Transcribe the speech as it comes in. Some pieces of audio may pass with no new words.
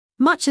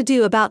Much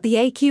Ado About the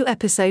AQ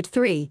Episode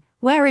 3,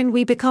 wherein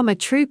we become a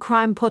true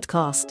crime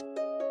podcast.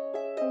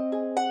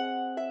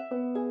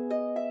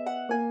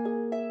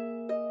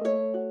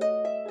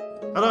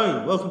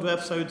 Hello, welcome to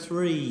Episode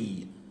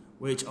 3,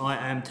 which I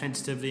am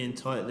tentatively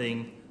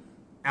entitling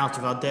Out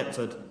of Our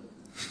Deptford.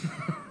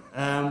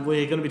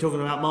 We're going to be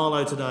talking about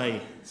Marlowe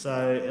today,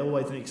 so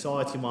always an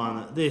exciting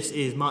one. This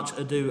is Much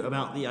Ado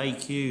About the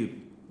AQ,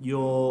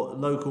 your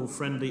local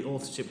friendly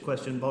authorship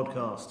question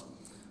podcast,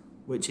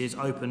 which is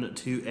open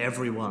to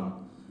everyone.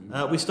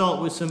 We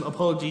start with some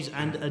apologies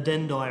and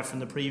addendi from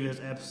the previous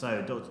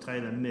episode. Dr.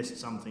 Taylor missed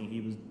something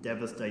he was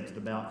devastated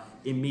about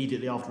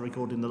immediately after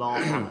recording the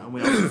last one, and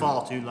we are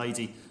far too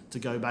lazy to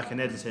go back and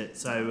edit it,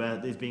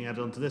 so it's being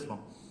added onto this one.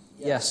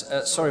 Yes,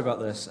 sorry about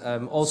this.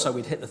 Also,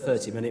 we'd hit the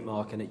 30-minute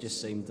mark, and it just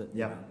seemed that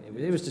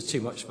it was just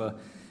too much for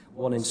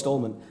one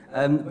instalment.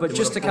 But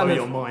just to kind of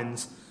your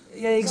minds.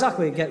 Yeah,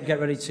 exactly. Get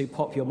ready to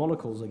pop your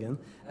monocles again.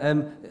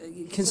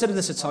 Consider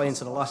this a tie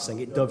into the last thing.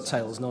 It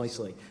dovetails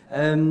nicely.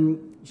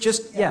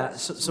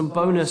 Some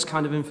bonus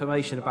kind of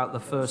information about the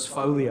first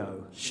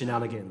folio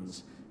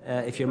shenanigans.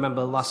 If you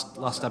remember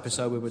last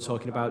episode, we were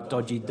talking about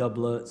dodgy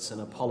doublets and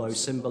Apollo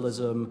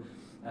symbolism,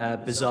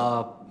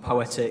 bizarre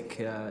poetic,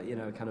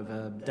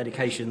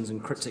 dedications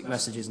and cryptic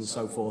messages and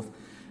so forth.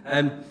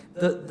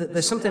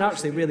 There's something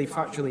actually really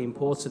factually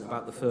important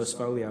about the first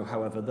folio,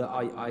 however, that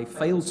I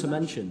failed to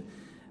mention.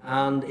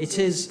 And it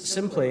is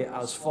simply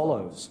as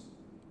follows.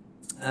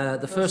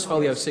 The first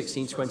folio,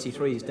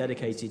 1623, is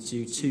dedicated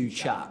to two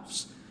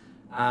chaps,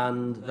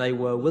 and they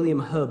were William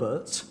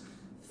Herbert,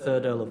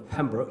 3rd Earl of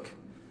Pembroke,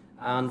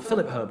 and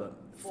Philip Herbert,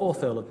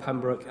 4th Earl of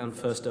Pembroke and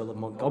 1st Earl of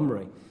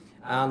Montgomery.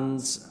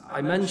 And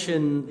I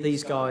mention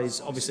these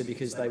guys obviously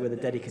because they were the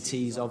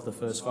dedicatees of the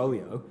first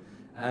folio,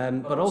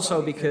 but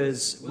also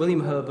because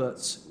William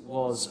Herbert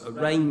was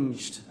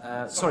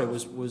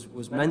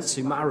meant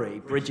to marry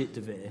Bridget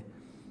de Vere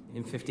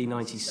in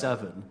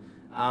 1597,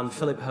 and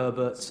Philip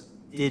Herbert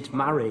did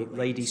marry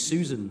Lady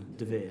Susan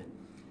de Vere.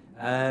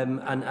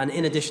 And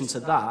in addition to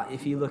that,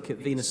 if you look at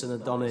Venus and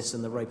Adonis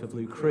and the Rape of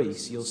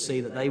Lucrece, you'll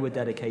see that they were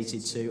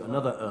dedicated to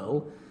another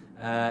Earl,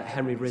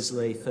 Henry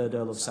Wriothesley, 3rd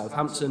Earl of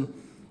Southampton,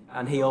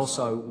 and he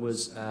also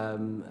was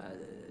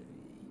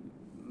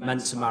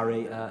meant to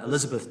marry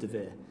Elizabeth de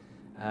Vere,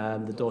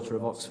 the daughter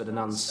of Oxford and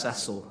Anne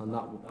Cecil, and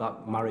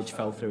that marriage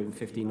fell through in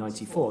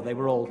 1594. They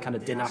were all kind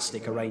of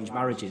dynastic arranged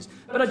marriages.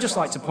 But I'd just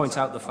like to point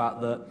out the fact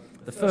that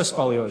the first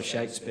folio of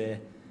Shakespeare,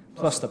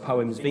 plus the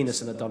poems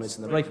Venus and Adonis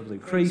and the Rape of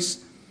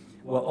Lucrece,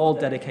 were all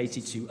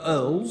dedicated to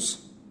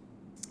earls,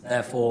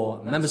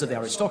 therefore members of the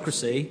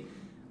aristocracy,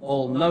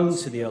 all known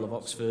to the Earl of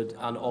Oxford,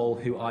 and all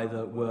who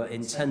either were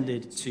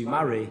intended to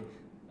marry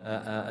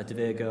a De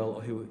Vere girl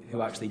or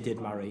who actually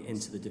did marry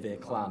into the De Vere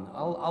clan.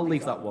 I'll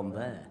leave that one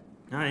there.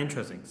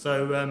 Interesting.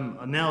 So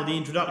now the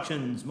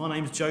introductions. My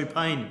name's Joe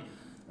Payne.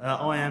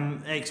 I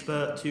am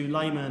expert to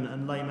layman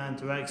and layman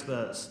to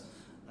experts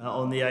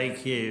on the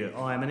AQ.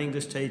 I am an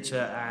English teacher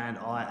and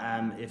I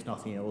am, if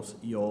nothing else,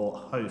 your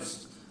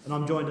host. And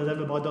I'm joined as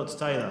ever by Dr.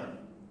 Taylor.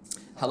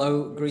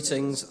 Hello,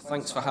 greetings.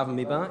 Thanks for having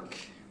me back.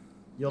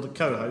 You're the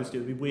co-host. It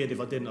would be weird if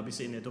I didn't. I'd be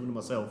sitting there talking to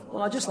myself.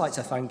 Well, I'd just like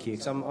to thank you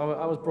because I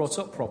was brought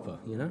up proper,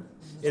 you know.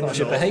 I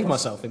should behave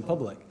myself in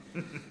public.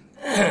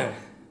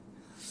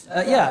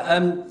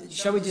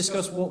 Shall we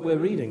discuss what we're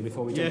reading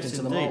before we jump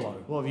into the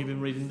Marlowe? What have you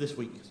been reading this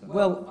week?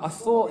 Well, I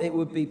thought it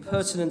would be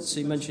pertinent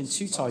to mention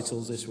two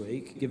titles this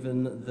week,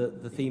 given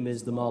that the theme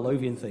is the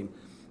Marlovian theme.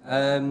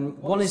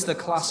 One is the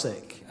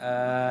classic,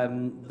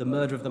 The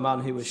Murder of the Man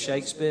Who Was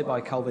Shakespeare by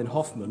Calvin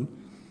Hoffman.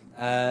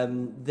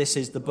 This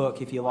is the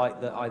book, if you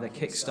like, that either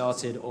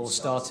kick-started or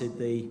started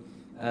the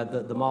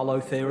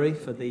Marlowe theory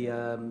for the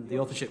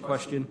authorship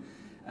question.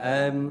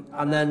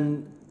 And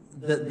then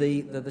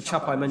the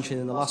chap I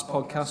mentioned in the last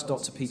podcast,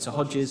 Dr. Peter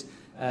Hodges,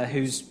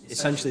 who's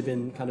essentially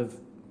been kind of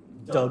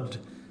dubbed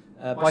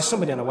by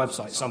somebody on a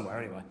website somewhere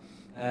anyway,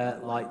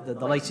 like the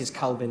latest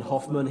Calvin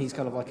Hoffman. He's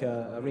kind of like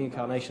a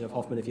reincarnation of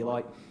Hoffman, if you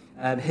like.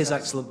 His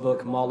excellent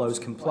book, Marlowe's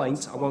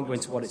Complaint. I won't go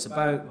into what it's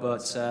about,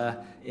 but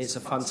it's a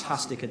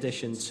fantastic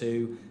addition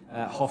to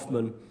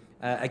Hoffman.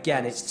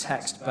 Again, it's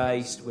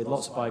text-based with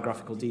lots of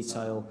biographical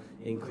detail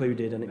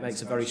included, and it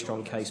makes a very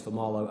strong case for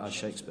Marlowe as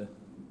Shakespeare.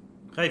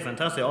 Hey,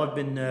 fantastic. I've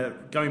been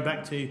going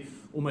back to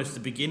almost the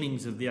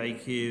beginnings of the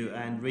AQ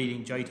and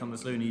reading J.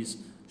 Thomas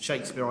Looney's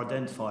Shakespeare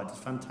Identified. It's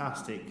a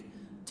fantastic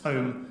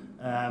tome,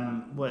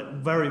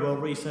 very well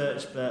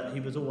researched, but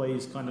he was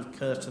always kind of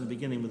cursed in the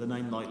beginning with a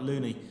name like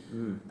Looney.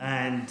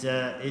 And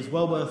it's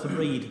well worth a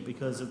read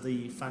because of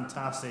the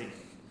fantastic,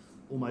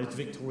 almost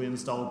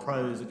Victorian-style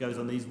prose that goes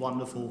on these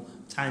wonderful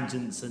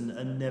tangents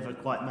and never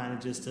quite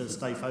manages to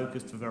stay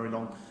focused for very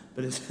long.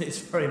 But it's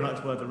very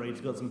much worth a read.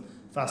 It's got some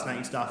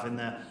fascinating stuff in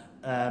there.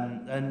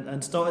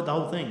 And started the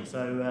whole thing,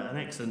 so an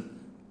excellent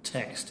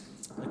text.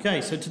 Okay,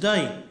 so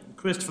today,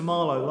 Christopher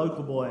Marlowe,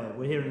 local boy.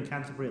 We're here in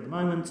Canterbury at the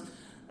moment.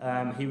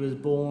 He was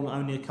born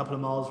only a couple of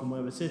miles from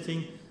where we're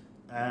sitting,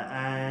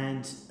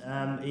 and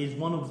is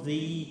one of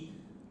the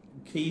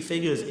key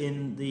figures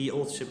in the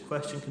authorship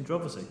question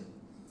controversy.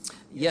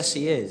 Yes,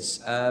 he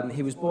is.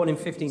 He was born in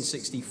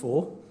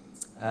 1564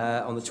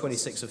 on the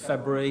 26th of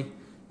February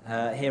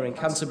here in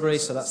Canterbury,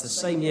 so that's the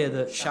same year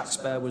that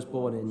Shakespeare was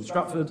born in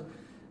Stratford.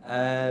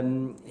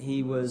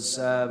 He was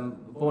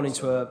born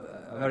into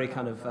a very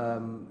kind of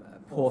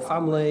poor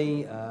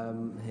family.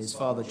 His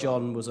father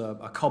John was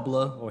a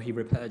cobbler, or he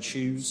repaired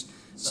shoes.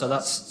 So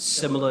that's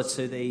similar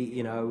to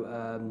the,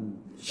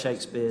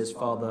 Shakespeare's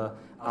father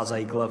as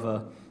a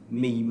Glover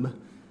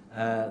meme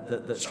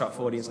that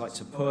Stratfordians like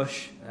to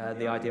push,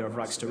 the idea of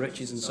rags to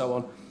riches and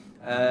so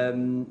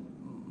on.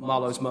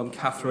 Marlowe's mum,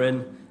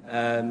 Catherine,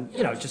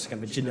 just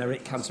kind of a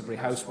generic Canterbury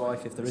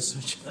housewife, if there is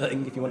such a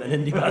thing. If you want an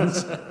indie band,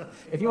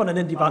 if you want an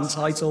indie band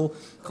title,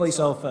 call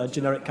yourself a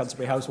generic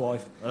Canterbury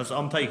housewife.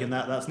 I'm taking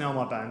that. That's now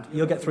my band.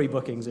 You'll get 3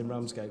 bookings in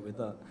Ramsgate with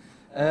that.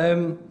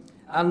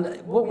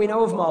 And what we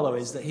know of Marlowe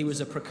is that he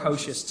was a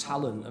precocious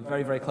talent, a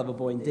very, very clever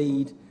boy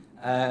indeed.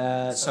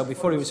 So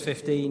before he was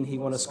 15, he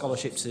won a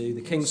scholarship to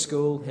the King's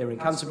School here in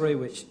Canterbury,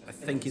 which I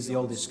think is the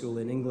oldest school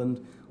in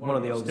England. One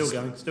of the oldest.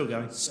 Still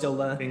going. Still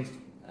there. King's.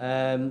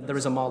 There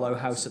is a Marlowe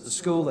house at the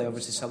school. They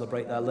obviously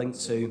celebrate their link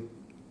to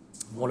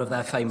one of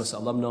their famous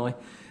alumni.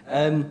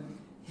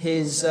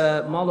 Marlowe's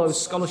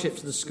scholarship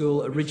to the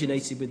school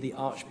originated with the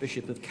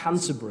Archbishop of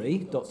Canterbury,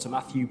 Dr.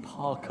 Matthew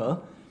Parker,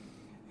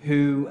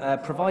 who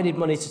provided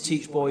money to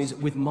teach boys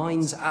with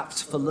minds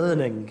apt for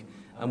learning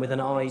and with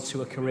an eye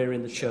to a career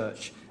in the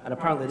church. And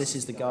apparently this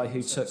is the guy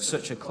who took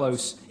such a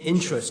close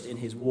interest in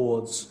his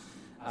wards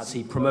as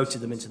he promoted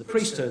them into the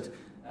priesthood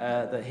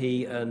that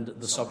he and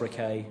the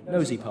sobriquet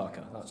Nosy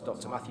Parker, that's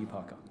Dr. Matthew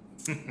Parker.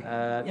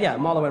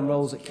 Marlowe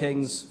enrolls at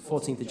King's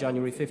 14th of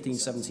January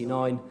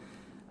 1579,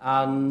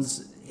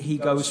 and he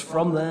goes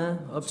from there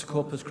up to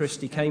Corpus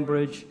Christi,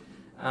 Cambridge,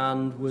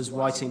 and was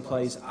writing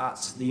plays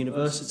at the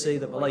university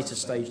that were later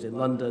staged in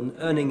London,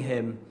 earning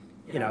him,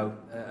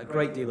 a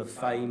great deal of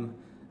fame,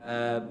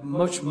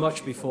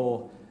 much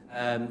before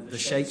the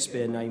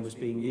Shakespeare name was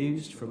being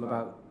used, from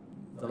about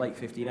the late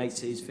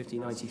 1580s,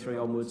 1593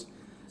 onwards.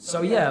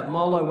 So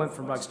Marlowe went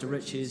from rags to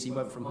riches. He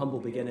went from humble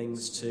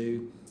beginnings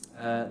to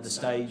the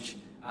stage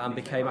and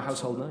became a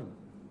household name.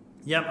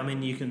 Yeah, I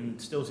mean, you can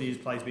still see his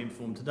plays being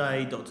performed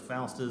today. Dr.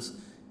 Faustus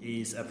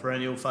is a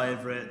perennial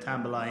favourite,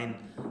 Tamburlaine,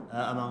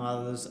 among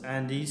others,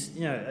 and he's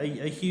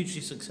a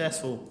hugely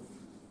successful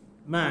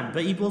man.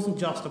 But he wasn't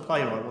just a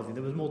playwright, was he?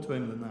 There was more to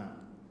him than that.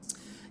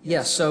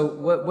 Yeah, so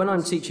when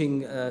I'm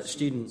teaching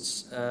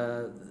students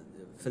on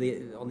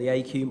the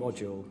AQ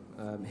module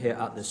here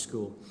at this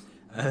school,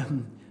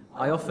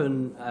 I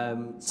often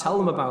tell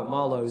them about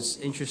Marlowe's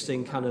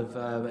interesting kind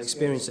of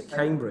experience at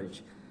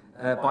Cambridge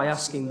by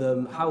asking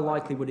them how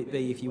likely would it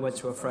be if you went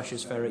to a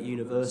freshers' fair at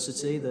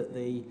university that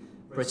the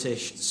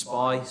British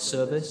spy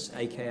service,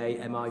 aka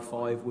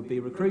MI5, would be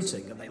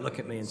recruiting. And they look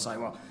at me and say,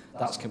 well,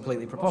 that's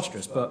completely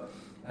preposterous. But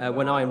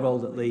when I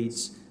enrolled at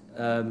Leeds,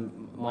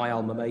 my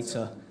alma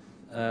mater,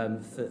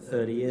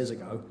 30 years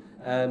ago,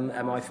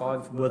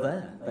 MI5 were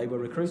there. They were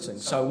recruiting.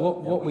 So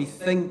what we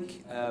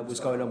think was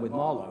going on with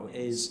Marlowe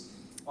is,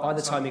 by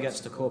the time he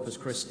gets to Corpus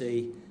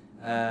Christi,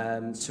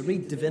 to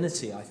read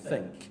Divinity, I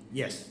think.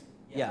 Yes.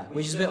 Yeah,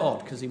 which is a bit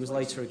odd, because he was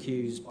later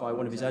accused by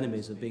one of his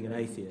enemies of being an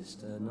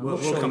atheist. And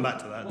we'll come back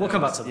to that. We'll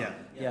come back to that.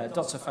 Yeah,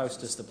 Dr.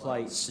 Faustus the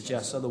play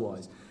suggests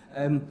otherwise.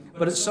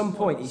 But at some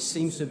point, he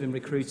seems to have been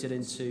recruited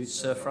into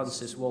Sir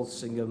Francis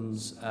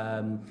Walsingham's,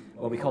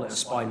 we call it a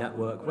spy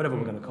network, whatever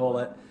we're going to call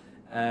it.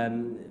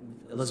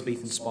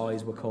 Elizabethan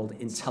spies were called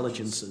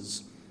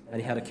intelligencers, and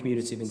he had a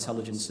community of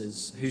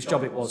intelligencers whose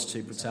job it was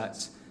to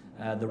protect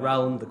the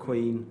realm, the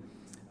Queen,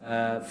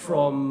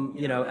 from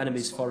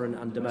enemies foreign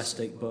and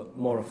domestic, but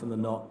more often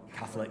than not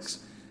Catholics.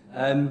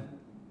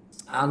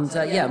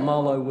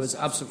 Marlowe was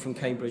absent from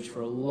Cambridge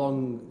for a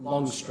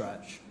long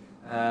stretch.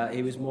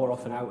 He was more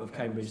often out of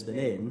Cambridge than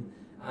in,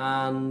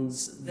 and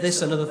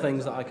this and other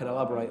things that I can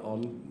elaborate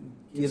on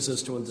gives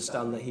us to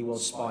understand that he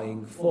was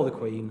spying for the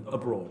Queen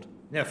abroad.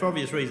 Yeah, for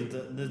obvious reasons,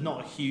 there's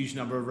not a huge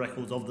number of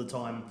records of the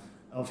time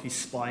of his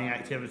spying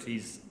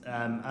activities,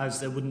 as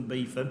there wouldn't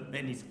be for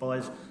many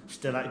spies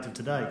still active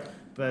today.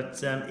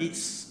 But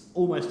it's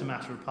almost a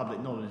matter of public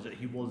knowledge that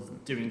he was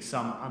doing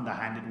some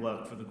underhanded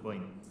work for the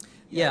Queen.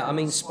 Yeah, I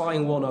mean,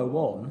 Spying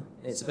 101,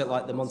 it's a bit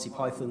like the Monty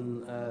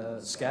Python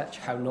sketch,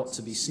 How Not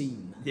to Be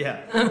Seen.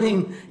 Yeah. I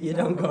mean, you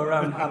don't go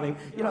around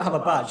you don't have a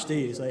badge, do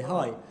you? You say,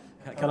 hi,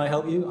 can I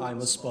help you? I'm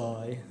a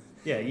spy.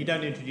 Yeah, you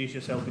don't introduce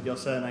yourself with your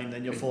surname,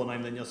 then your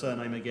forname, then your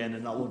surname again,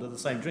 and order the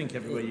same drink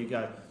everywhere you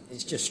go.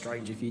 It's just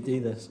strange if you do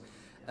this.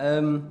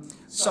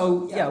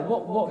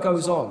 What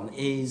goes on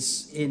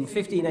is, in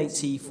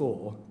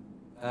 1584,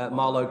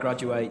 Marlowe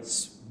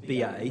graduates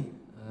BA,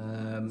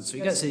 so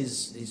he gets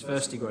his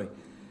first degree.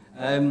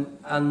 And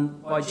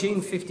by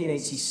June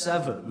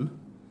 1587,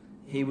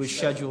 he was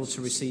scheduled to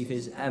receive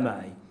his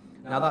MA.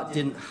 Now, that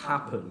didn't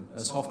happen.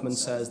 As Hoffman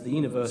says, the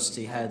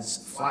university heads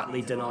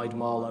flatly denied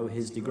Marlowe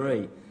his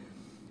degree.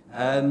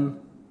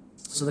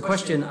 So the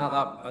question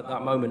at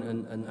that moment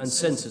and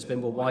since has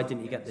been, well, why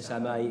didn't he get this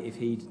MA if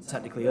he'd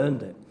technically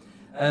earned it?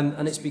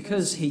 And it's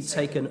because he'd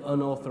taken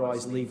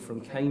unauthorised leave from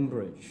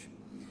Cambridge.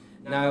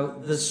 Now,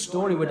 the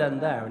story would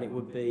end there, and it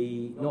would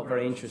be not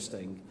very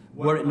interesting,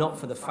 were it not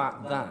for the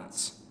fact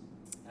that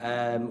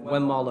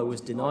when Marlowe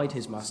was denied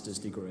his master's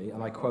degree,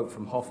 and I quote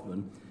from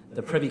Hoffman,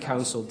 the Privy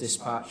Council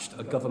dispatched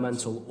a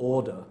governmental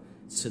order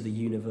to the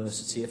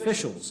university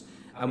officials.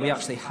 And we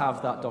actually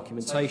have that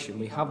documentation.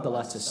 We have the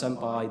letter sent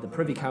by the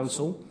Privy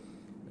Council,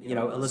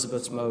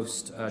 Elizabeth's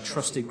most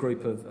trusted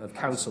group of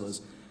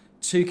councillors,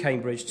 to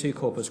Cambridge, to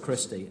Corpus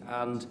Christi.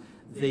 And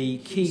the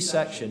key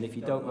section, if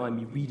you don't mind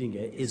me reading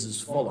it, is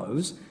as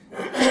follows.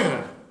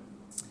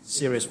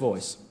 Serious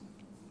voice.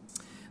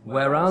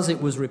 Whereas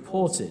it was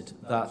reported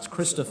that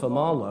Christopher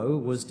Marlowe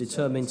was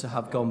determined to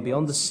have gone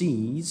beyond the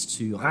seas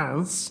to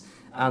Reims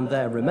and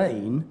there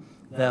remain,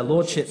 their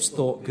lordships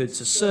thought good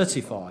to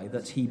certify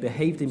that he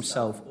behaved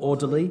himself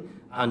orderly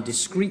and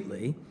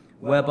discreetly,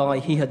 whereby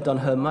he had done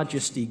Her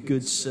Majesty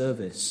good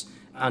service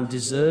and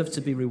deserved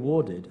to be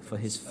rewarded for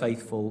his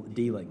faithful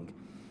dealing.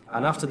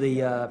 And after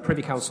the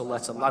Privy Council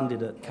letter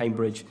landed at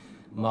Cambridge,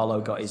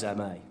 Marlowe got his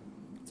MA.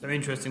 So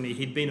interestingly,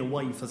 he'd been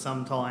away for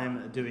some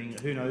time doing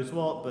who knows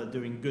what, but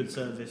doing good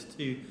service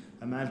to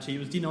Her Majesty. He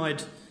was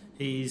denied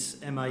his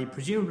MA,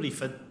 presumably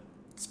for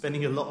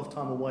spending a lot of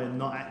time away and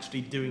not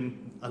actually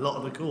doing a lot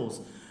of the course.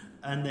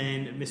 And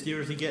then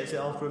mysteriously gets it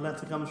after a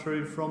letter comes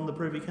through from the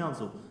Privy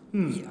Council.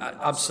 Yeah,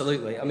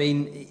 absolutely. I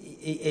mean,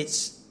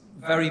 it's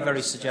very,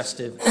 very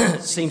suggestive.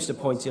 It seems to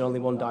point in only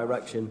one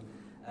direction.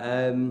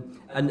 And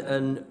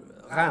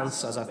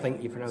Reims, as I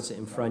think you pronounce it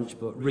in French,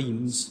 but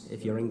Reims,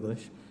 if you're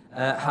English,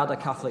 had a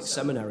Catholic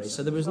seminary.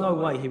 So there was no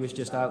way he was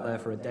just out there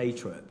for a day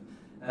trip.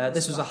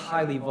 This was a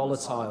highly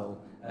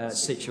volatile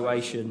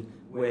situation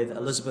with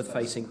Elizabeth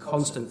facing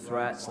constant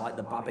threats like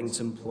the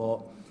Babington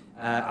plot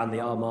and the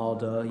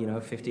Armada,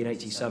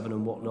 1587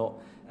 and whatnot.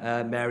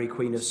 Mary,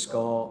 Queen of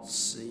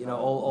Scots,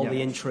 all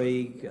the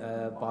intrigue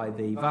by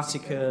the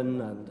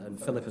Vatican and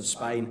Philip of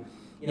Spain.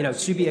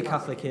 To be a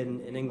Catholic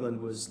in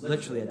England was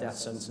literally a death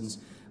sentence,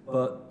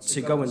 but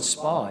to go and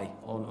spy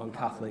on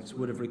Catholics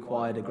would have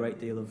required a great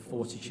deal of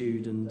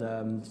fortitude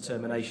and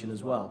determination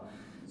as well.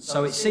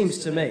 So it seems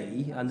to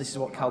me, and this is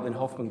what Calvin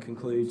Hoffman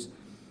concludes,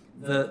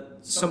 that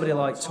somebody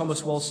like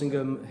Thomas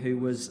Walsingham, who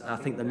was, I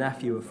think, the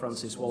nephew of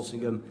Francis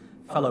Walsingham,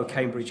 fellow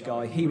Cambridge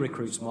guy, he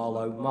recruits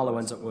Marlowe. Marlowe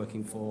ends up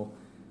working for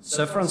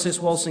Sir Francis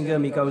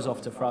Walsingham. He goes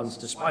off to France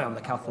to spy on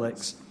the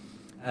Catholics.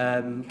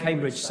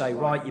 Cambridge say,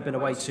 right, you've been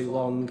away too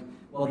long.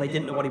 Well, they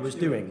didn't know what he was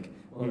doing.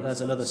 Well,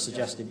 there's another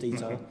suggestive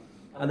detail.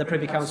 And the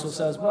Privy Council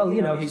says, well,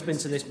 he's been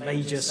to this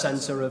major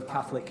centre of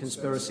Catholic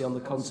conspiracy on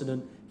the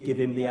continent, give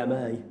him the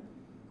MA.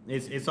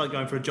 It's like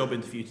going for a job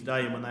interview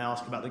today, and when they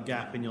ask about the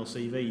gap in your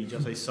CV, you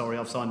just say, sorry,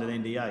 I've signed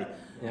an NDA.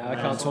 Yeah, I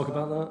can't talk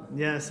about that.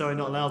 Yeah, sorry,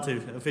 not allowed to.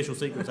 Official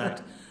Secrets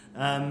Act.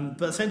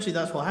 But essentially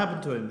that's what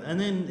happened to him. And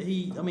then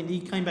he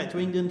came back to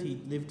England,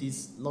 he lived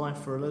his life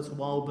for a little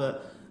while,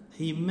 but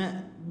he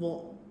met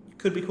what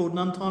could be called an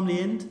untimely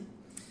end?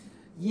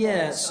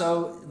 Yeah,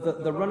 so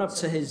the run-up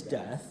to his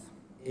death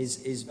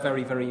is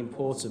very, very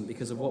important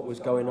because of what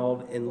was going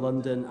on in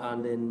London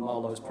and in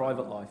Marlowe's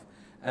private life.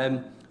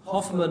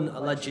 Hoffman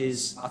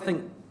alleges, I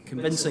think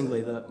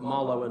convincingly, that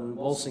Marlowe and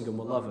Walsingham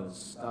were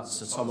lovers. That's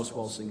Sir Thomas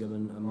Walsingham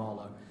and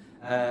Marlowe.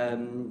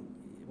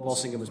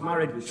 Walsingham was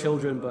married with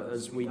children, but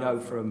as we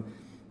know from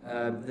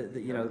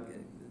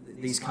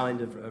these kind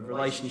of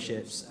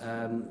relationships,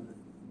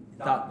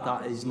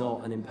 that is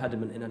not an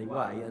impediment in any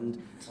way.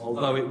 And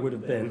although it would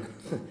have been,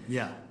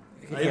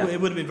 It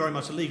would have been very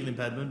much a legal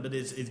impediment, but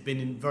it's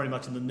been very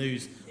much in the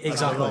news over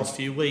the last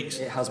few weeks.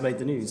 It has made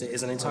the news. It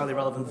is an entirely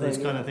relevant thing. These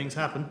kind of things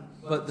happen.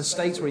 But the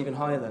stakes were even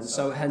higher then,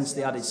 so hence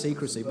the added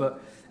secrecy. But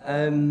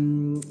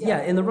in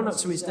the run-up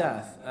to his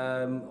death,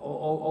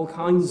 all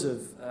kinds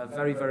of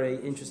very, very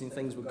interesting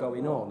things were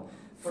going on.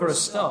 For a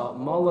start,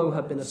 Marlowe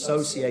had been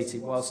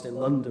associated whilst in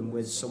London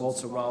with Sir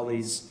Walter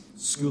Raleigh's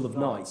School of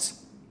Night,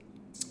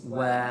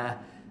 where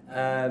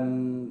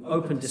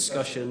open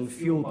discussion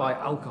fueled by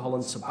alcohol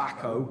and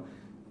tobacco,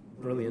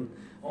 brilliant,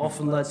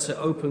 often led to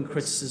open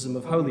criticism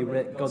of Holy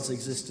Writ, God's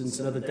existence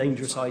and other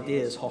dangerous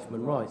ideas,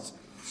 Hoffman writes.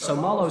 So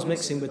Marlowe's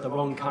mixing with the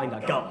wrong kind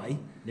of guy.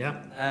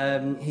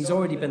 Yeah. He's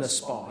already been a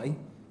spy.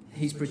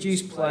 He's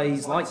produced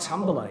plays like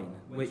Tamburlaine,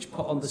 which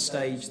put on the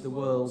stage the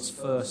world's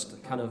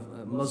first kind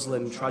of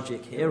Muslim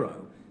tragic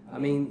hero. I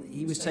mean,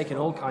 he was taking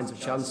all kinds of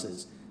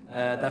chances.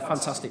 They're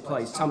fantastic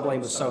plays.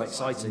 Tamburlaine was so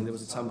exciting. There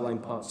was a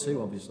Tamburlaine Part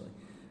 2, obviously.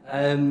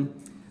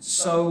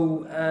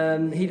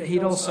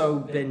 He'd also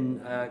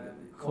been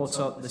caught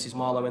up, this is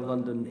Marlowe in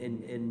London,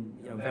 in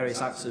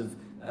various acts of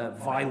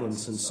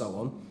violence and so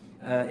on.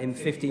 In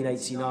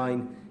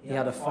 1589, he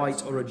had a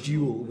fight or a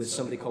duel with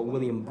somebody called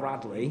William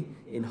Bradley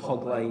in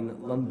Hog Lane,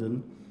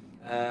 London.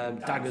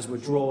 Daggers were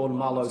drawn,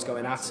 Marlowe's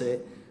going at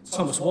it.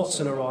 Thomas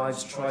Watson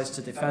arrives, tries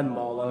to defend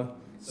Marlowe,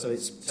 so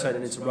it's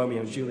turning into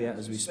Romeo and Juliet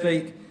as we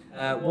speak.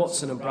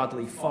 Watson and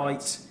Bradley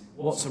fight.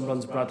 Watson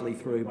runs Bradley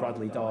through,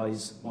 Bradley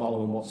dies,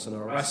 Marlowe and Watson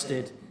are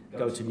arrested,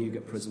 go to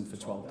Newgate prison for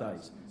 12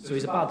 days. So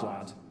he's a bad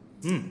lad.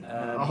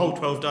 A whole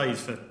 12 days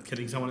for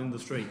killing someone in the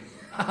street.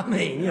 I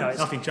mean, it's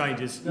Nothing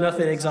changes.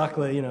 nothing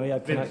exactly. He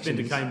had Been connections.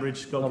 to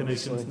Cambridge, got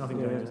Obviously, connections, nothing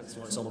changes. That's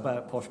what it's all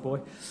about, posh boy.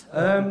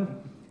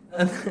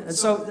 And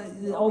so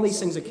all these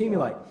things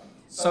accumulate.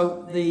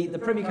 So the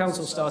Privy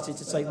Council started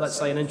to take, let's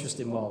say, an interest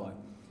in Marlowe,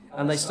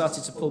 and they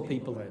started to pull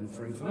people in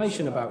for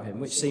information about him,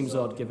 which seems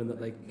odd given that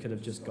they could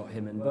have just got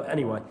him in. But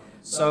anyway,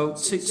 so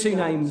two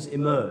names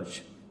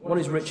emerge. One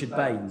is Richard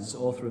Baines,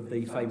 author of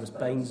the famous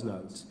Baines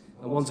Note,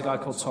 and one's a guy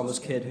called Thomas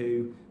Kidd,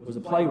 who was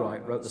a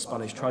playwright, wrote the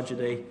Spanish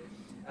tragedy.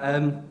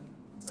 And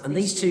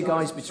these two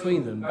guys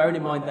between them, bearing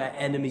in mind they're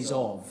enemies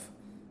of,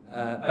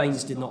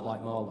 Baines did not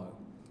like Marlowe.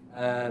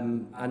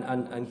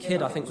 And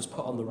Kidd, I think, was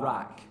put on the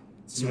rack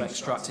to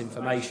extract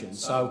information.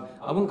 So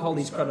I wouldn't call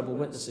these credible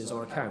witnesses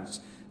or accounts,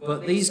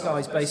 but these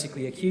guys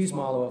basically accused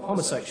Marlowe of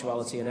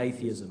homosexuality and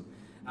atheism,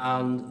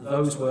 and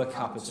those were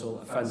capital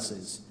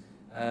offences.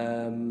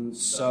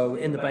 So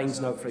in the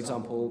Baines Note, for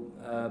example,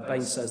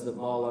 Baines says that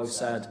Marlowe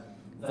said,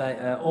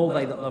 all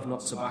they that love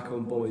not tobacco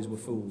and boys were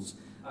fools.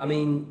 I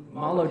mean,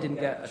 Marlowe didn't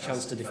get a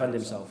chance to defend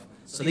himself.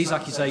 So these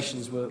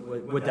accusations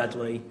were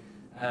deadly.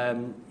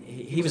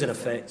 He was in a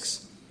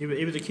fix.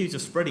 He was accused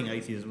of spreading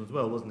atheism as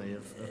well, wasn't he?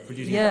 Of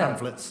producing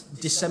pamphlets.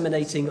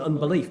 Disseminating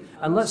unbelief.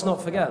 And let's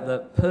not forget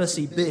that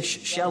Percy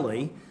Bysshe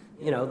Shelley,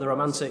 the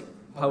romantic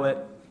poet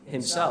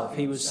himself,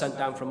 he was sent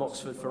down from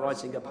Oxford for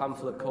writing a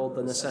pamphlet called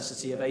The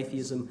Necessity of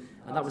Atheism,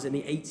 and that was in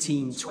the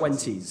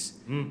 1820s.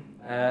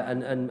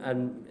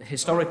 And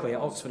historically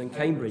at Oxford and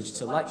Cambridge,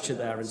 to lecture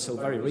there until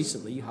very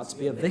recently, you had to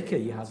be a vicar,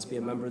 you had to be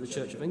a member of the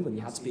Church of England,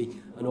 you had to be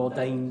an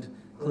ordained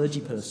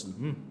clergy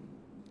person.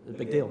 A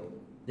big deal.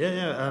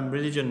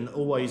 Religion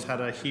always had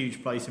a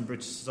huge place in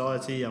British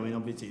society. I mean,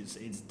 obviously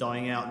it's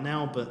dying out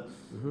now, but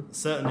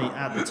certainly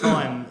at the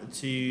time,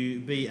 to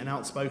be an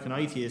outspoken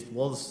atheist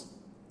was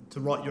to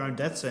write your own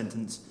death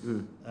sentence.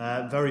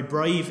 Very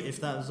brave if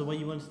that was the way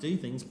you wanted to do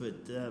things,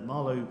 but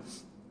Marlowe,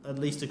 at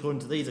least according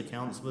to these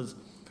accounts, was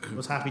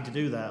happy to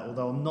do that,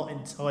 although I'm not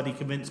entirely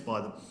convinced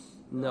by them.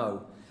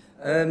 No.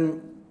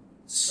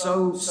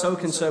 So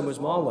concerned was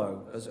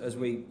Marlowe, as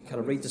we kind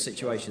of read the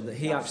situation, that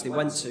he actually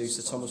went to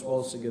Sir Thomas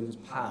Walsingham's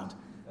pad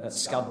at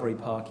Scadbury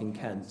Park in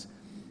Kent,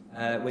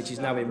 which is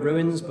now in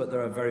ruins, but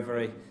there are very,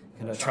 very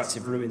kind of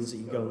attractive ruins that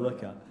you can go and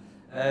look at.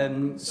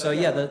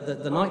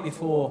 The night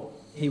before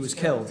he was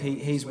killed,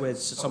 he's with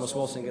Sir Thomas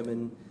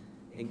Walsingham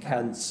in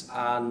Kent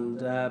and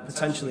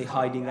potentially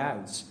hiding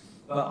out.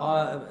 But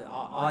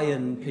I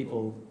and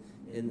people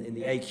in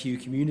the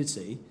AQ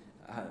community,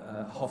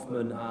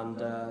 Hoffman and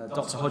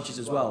Dr. Hodges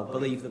as well,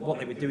 believe that what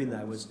they were doing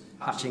there was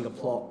hatching a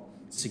plot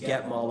to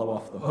get Marlowe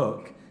off the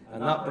hook.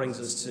 And that brings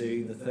us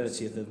to the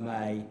 30th of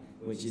May,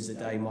 which is the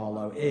day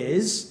Marlowe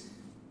is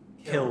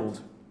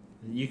killed.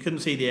 You couldn't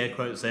see the air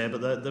quotes there,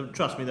 but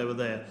trust me, they were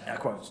there. Air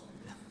quotes.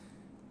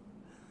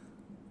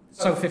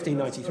 So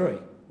 1593.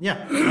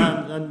 Yeah,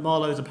 and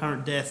Marlowe's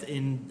apparent death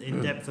in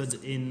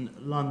Deptford in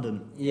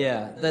London.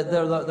 Yeah,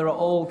 there are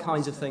all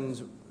kinds of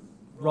things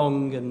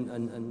wrong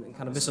and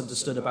kind of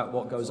misunderstood about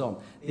what goes on.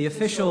 The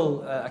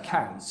official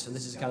accounts, and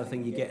this is the kind of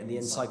thing you get in the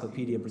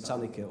Encyclopedia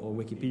Britannica or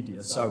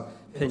Wikipedia, so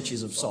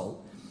pinches of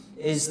salt,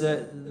 is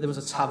that there was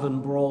a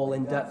tavern brawl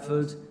in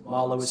Deptford,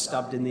 Marlowe was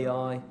stabbed in the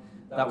eye,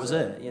 that was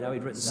it. He'd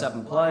written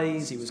 7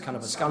 plays, he was kind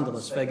of a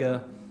scandalous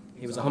figure,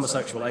 he was a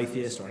homosexual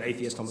atheist or an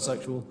atheist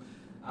homosexual,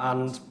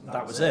 and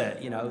that was it.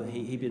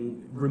 He'd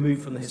been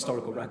removed from the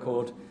historical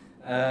record.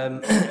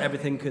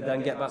 Everything could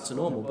then get back to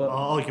normal. But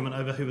our argument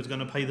over who was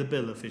going to pay the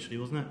bill officially,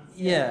 wasn't it?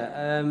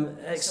 Yeah,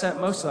 except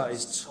most of that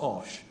is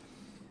tosh.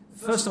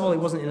 First of all, he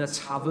wasn't in a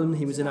tavern,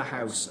 he was in a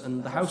house,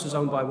 and the house was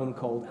owned by one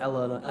called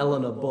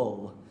Eleanor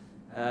Bull,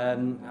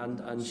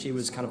 and she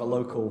was kind of a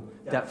local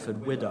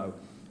Deptford widow.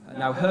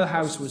 Now, her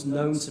house was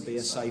known to be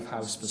a safe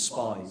house for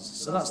spies,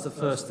 so that's the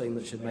first thing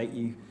that should make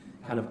you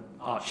kind of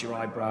arch your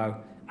eyebrow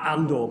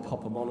and or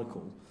pop a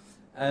monocle.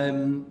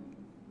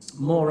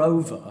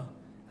 Moreover,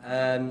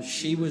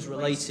 she was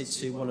related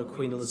to one of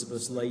Queen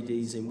Elizabeth's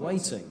ladies in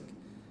waiting.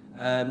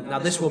 Now,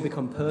 this will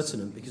become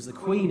pertinent because the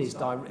Queen is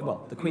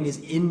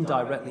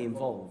indirectly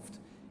involved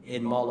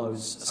in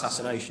Marlowe's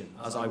assassination,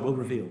 as I will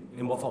reveal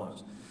in what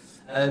follows.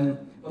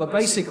 But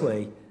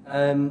basically,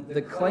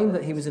 the claim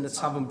that he was in a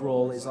tavern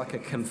brawl is like a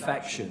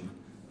confection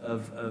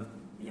of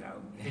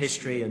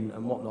history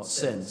and whatnot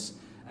since.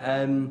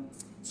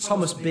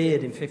 Thomas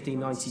Beard in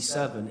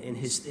 1597, in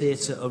his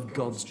Theatre of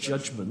God's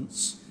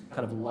Judgments,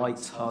 kind of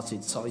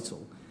light-hearted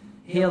title,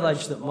 he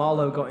alleged that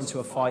Marlowe got into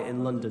a fight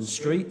in London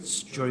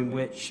streets, during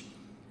which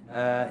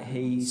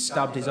he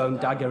stabbed his own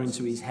dagger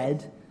into his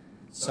head.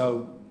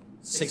 So,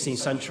 16th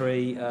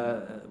century,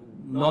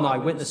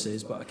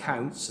 non-eyewitnesses, but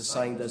accounts are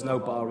saying there's no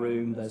bar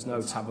room, there's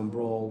no tavern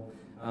brawl,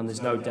 and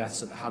there's no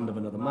deaths at the hand of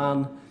another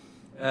man.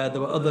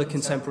 There were other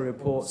contemporary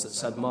reports that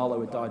said Marlowe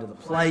had died of the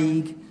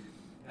plague.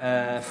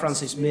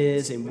 Francis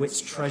Mears in Witt's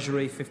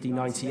Treasury,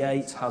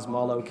 1598, has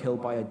Marlowe killed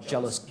by a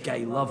jealous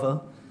gay lover,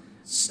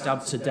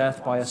 stabbed to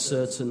death by a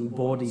certain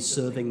bawdy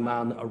serving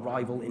man, a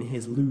rival in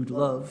his lewd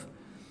love.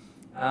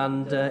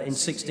 And in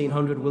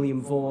 1600,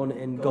 William Vaughan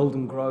in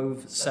Golden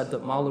Grove said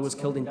that Marlowe was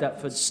killed in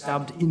Deptford,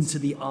 stabbed into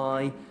the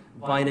eye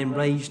by an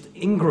enraged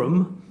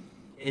Ingram,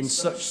 in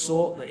such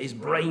sort that his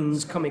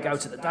brains coming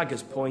out at the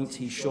dagger's point,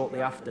 he shortly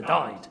after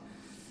died.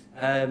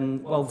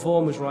 Well,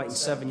 Vaughan was writing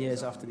 7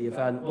 years after the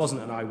event,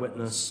 wasn't an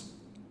eyewitness,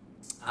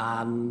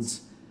 and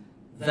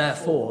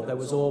therefore there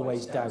was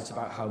always doubt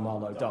about how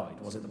Marlowe died.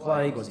 Was it the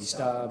plague? Was he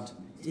stabbed?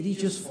 Did he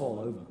just fall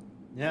over?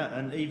 Yeah,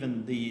 and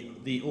even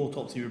the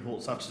autopsy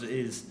report, such as it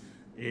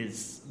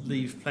is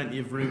leaves plenty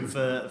of room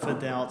for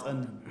doubt,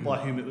 and by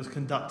whom it was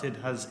conducted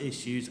has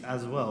issues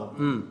as well.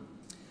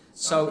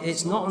 So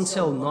it's not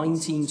until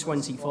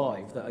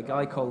 1925 that a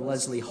guy called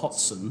Leslie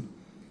Hodson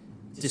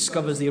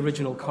discovers the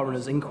original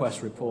coroner's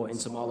inquest report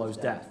into Marlowe's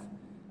death.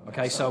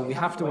 Okay, so we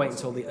have to wait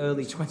until the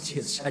early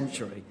 20th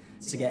century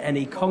to get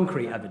any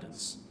concrete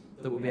evidence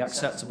that would be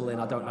acceptable in,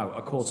 I don't know,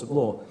 a court of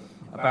law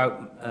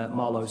about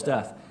Marlowe's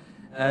death.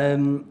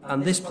 And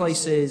this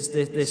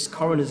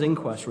coroner's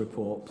inquest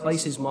report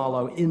places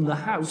Marlowe in the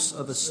house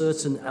of a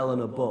certain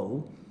Eleanor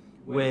Bull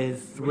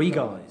with 3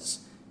 guys,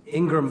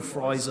 Ingram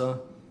Fraser,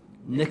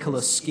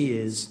 Nicholas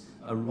Skiers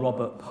and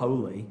Robert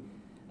Poley.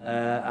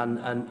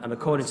 And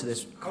according to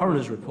this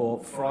coroner's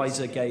report,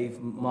 Fraser gave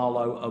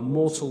Marlowe a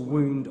mortal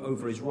wound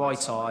over his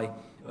right eye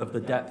of the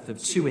depth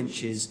of 2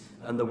 inches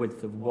and the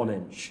width of 1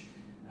 inch.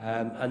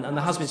 And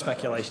there has been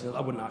speculation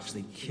that wouldn't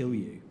actually kill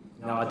you.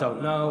 Now, I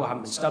don't know, I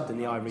haven't been stabbed in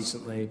the eye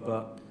recently,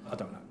 but I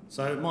don't know.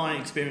 So my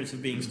experience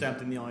of being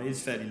stabbed in the eye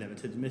is fairly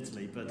limited,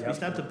 admittedly, but to be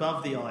stabbed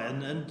above the eye,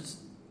 and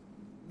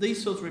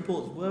these sorts of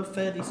reports were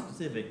fairly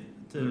specific,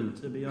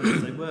 to be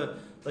honest.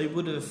 They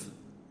would have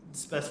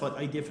specified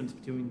a difference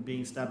between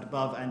being stabbed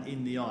above and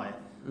in the eye.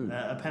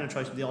 A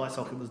penetration of the eye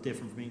socket was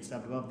different from being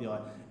stabbed above the eye.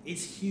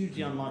 It's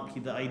hugely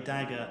unlikely that a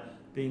dagger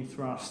being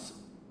thrust,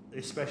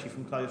 especially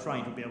from close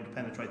range, would be able to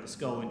penetrate the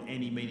skull in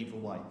any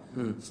meaningful way.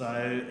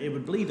 So it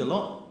would bleed a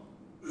lot,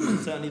 and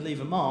certainly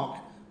leave a mark,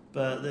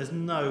 but there's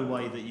no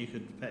way that you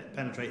could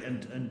penetrate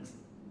and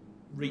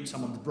reach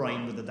someone's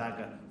brain with a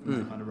dagger from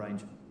that kind of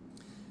range.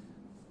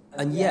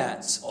 And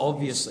yet,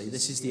 obviously,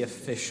 this is the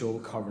official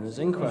coroner's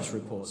inquest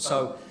report.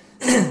 So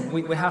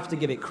we have to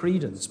give it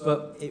credence,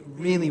 but it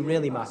really,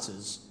 really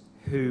matters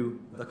who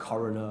the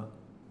coroner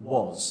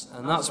was.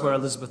 And that's where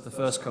Elizabeth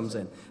I comes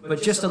in.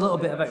 But just a little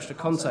bit of extra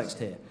context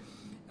here.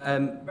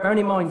 Bearing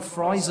in mind,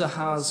 Fraser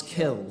has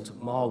killed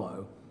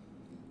Marlowe.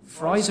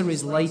 Fraser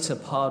is later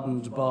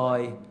pardoned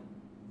by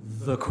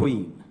the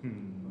Queen.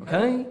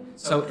 Okay?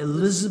 So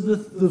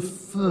Elizabeth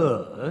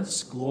I,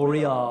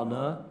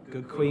 Gloriana,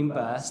 good Queen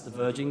Bess, the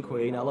Virgin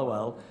Queen,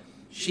 LOL,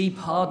 she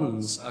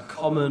pardons a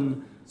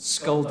common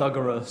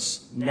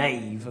skullduggerous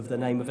knave of the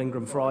name of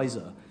Ingram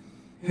Fraser,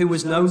 who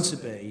was known to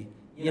be,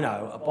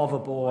 a bother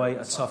boy,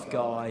 a tough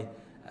guy,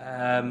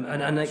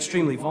 and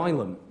extremely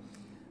violent.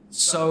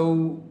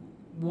 So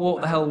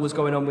what the hell was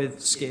going on with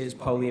Skiers,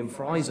 Poley and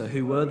Fraser?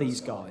 Who were these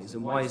guys?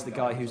 And why is the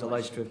guy who's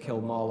alleged to have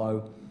killed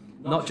Marlowe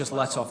not just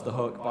let off the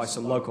hook by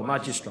some local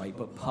magistrate,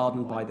 but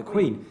pardoned by the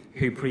Queen,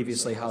 who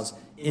previously has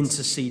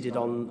interceded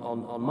on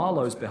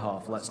Marlowe's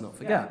behalf, let's not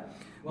forget?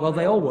 Well,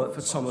 they all work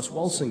for Thomas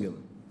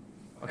Walsingham.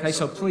 Okay,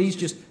 so please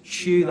just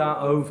chew that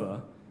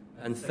over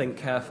and think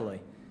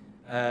carefully.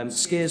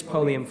 Skiers,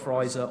 Poley and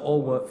Fraser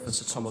all work for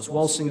Sir Thomas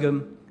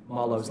Walsingham,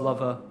 Marlowe's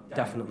lover,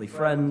 definitely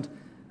friend,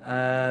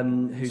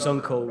 whose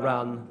uncle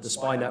ran the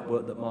spy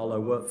network that Marlowe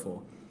worked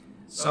for.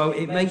 So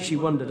it makes you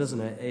wonder,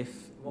 doesn't it,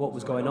 if what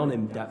was going on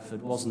in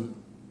Deptford wasn't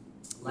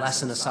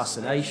less an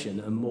assassination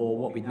and more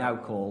what we'd now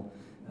call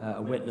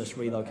a witness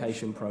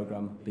relocation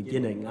program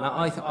beginning. And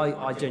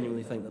I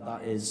genuinely think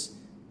that is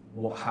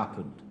what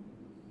happened.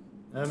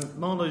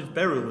 Marlowe's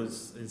burial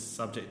is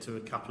subject to a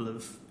couple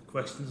of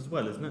questions as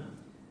well, isn't it?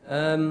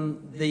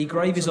 The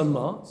grave is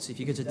unmarked. If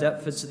you go to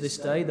Deptford to this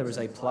day, there is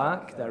a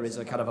plaque, there is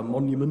a kind of a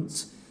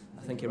monument,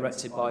 I think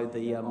erected by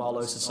the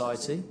Marlowe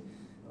Society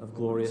of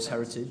Glorious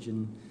Heritage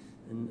and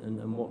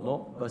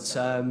whatnot, but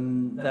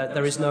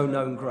there is no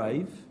known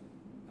grave.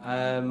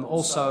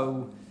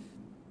 Also,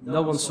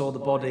 no one saw the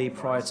body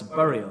prior to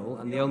burial,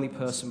 and the only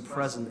person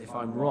present, if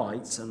I'm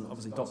right, and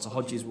obviously Dr.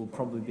 Hodges will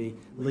probably be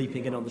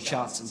leaping in on the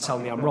chat and tell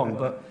me I'm wrong,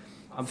 but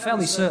I'm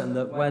fairly certain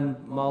that when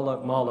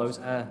Marlowe's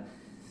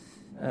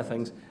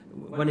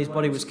when his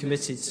body was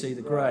committed to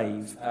the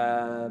grave,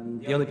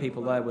 the only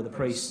people there were the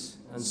priest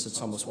and Sir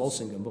Thomas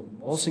Walsingham, but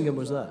Walsingham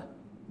was there.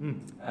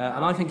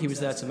 And I think he was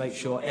there to make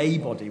sure a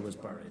body was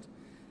buried.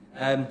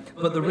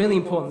 But the really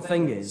important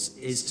thing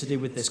is to do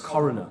with this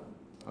coroner.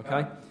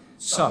 Okay?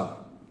 So,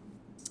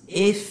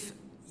 if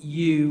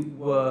you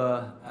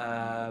were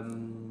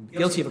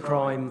guilty of a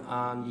crime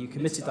and you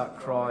committed that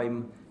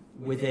crime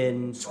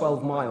within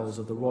 12 miles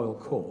of the royal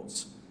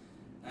court,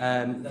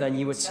 then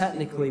you were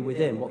technically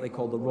within what they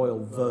call the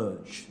royal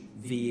verge,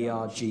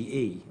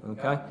 V-E-R-G-E.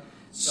 Okay?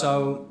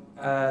 So,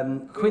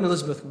 Queen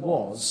Elizabeth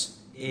was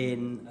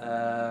in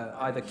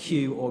either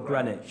Kew or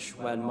Greenwich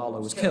when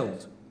Marlowe was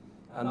killed,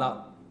 and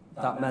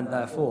that meant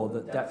therefore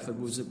that Deptford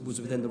was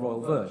within the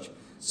royal verge.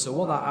 So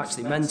what that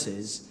actually meant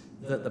is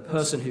that the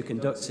person who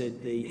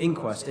conducted the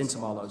inquest into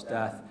Marlowe's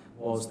death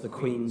was the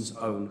Queen's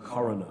own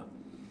coroner.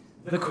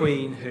 The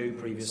Queen, who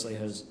previously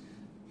has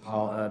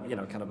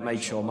kind of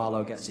made sure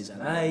Marlowe gets his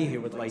MA,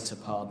 who would later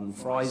pardon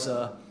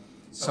Fraser.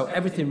 So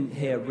everything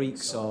here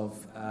reeks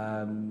of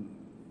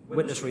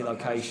witness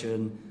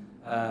relocation,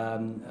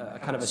 a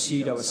kind of a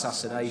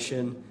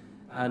pseudo-assassination,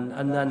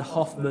 and then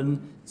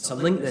Hoffman, to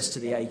link this to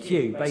the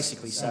AQ,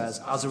 basically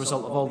says, as a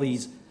result of all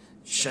these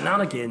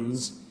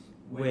shenanigans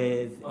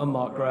with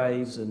unmarked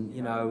graves and,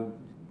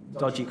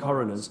 dodgy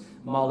coroners,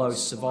 Marlowe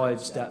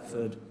survives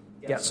Deptford,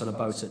 gets on a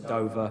boat at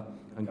Dover,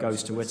 and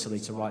goes to Italy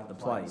to write the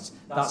plays.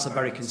 That's a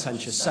very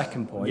contentious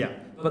second point, Yeah.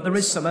 but there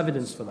is some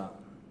evidence for that.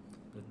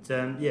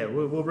 But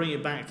we'll bring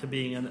it back to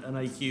being an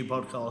AQ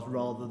podcast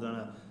rather than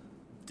a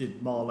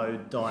did Marlowe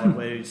die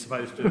where he's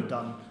supposed to have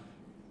done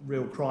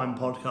real crime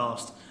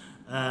podcast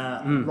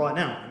right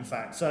now, in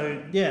fact.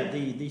 So,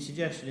 the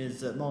suggestion is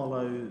that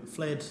Marlowe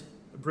fled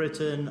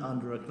Britain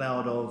under a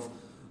cloud of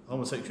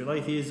homosexual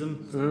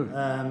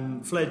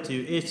atheism, fled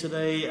to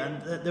Italy,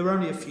 and there were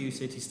only a few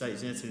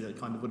city-states in Italy that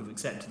kind of would have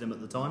accepted him at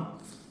the time,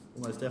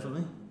 almost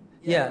definitely.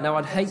 Yeah, now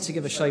I'd hate to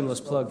give a shameless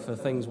plug for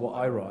things what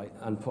I write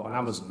and put on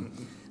Amazon,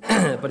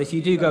 but if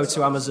you do go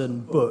to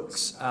Amazon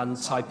Books and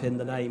type in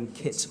the name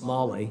Kit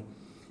Marley,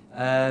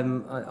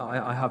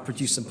 I have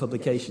produced some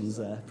publications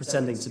there,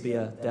 pretending to be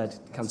a dead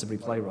Canterbury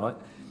playwright.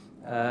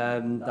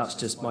 That's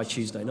just my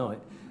Tuesday night.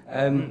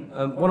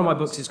 One of my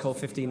books is called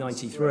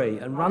 1593,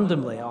 and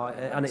randomly,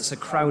 and it's a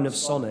crown of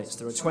sonnets.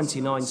 There are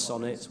 29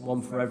 sonnets,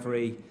 one for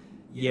every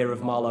year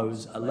of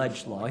Marlowe's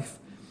alleged life,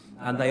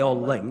 and they all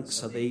link.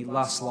 So the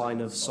last line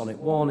of sonnet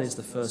 1 is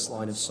the first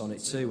line of sonnet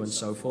 2, and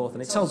so forth.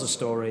 And it tells a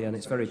story, and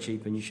it's very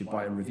cheap, and you should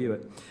buy and review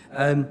it.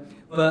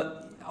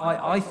 But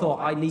I thought,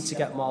 I need to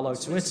get Marlowe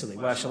to Italy.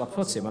 Where shall I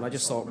put him? And I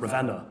just thought,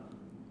 Ravenna.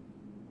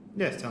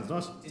 Yeah, sounds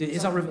nice.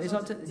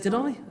 Did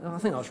I? I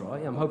think that's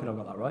right. Yeah, I'm hoping I've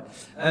got that right.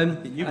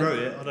 You wrote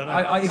it, I don't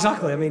know.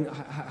 Exactly. I mean,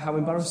 how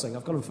embarrassing.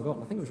 I've gone and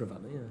forgotten. I think it was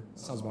Ravenna, yeah.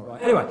 Sounds about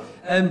right. Anyway,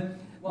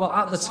 well,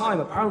 at the time,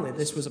 apparently,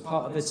 this was a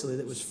part of Italy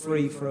that was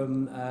free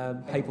from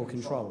papal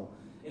control.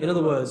 In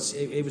other words,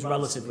 it was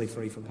relatively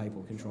free from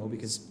papal control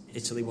because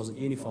Italy wasn't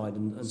unified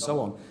and so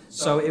on.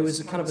 So it was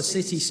a kind of a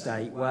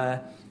city-state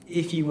where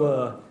if you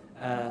were,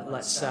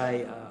 let's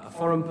say, a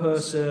foreign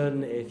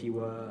person, if you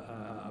were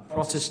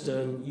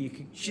Protestant, you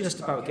could just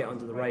about get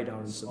under the radar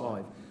and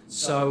survive.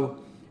 So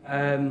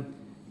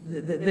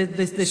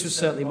this was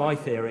certainly my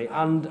theory,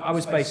 and I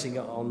was basing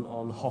it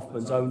on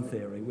Hoffman's own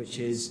theory, which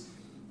is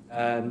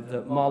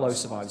that Marlowe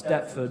survives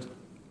Deptford,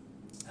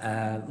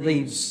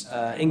 leaves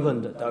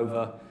England at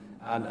Dover,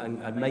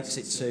 and makes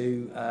it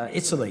to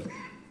Italy.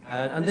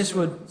 And this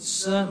would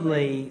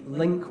certainly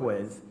link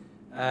with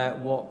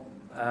what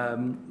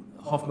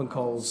Hoffman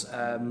calls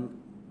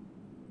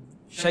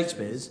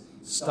Shakespeare's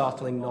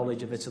startling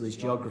knowledge of Italy's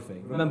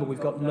geography. Remember, we've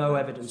got no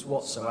evidence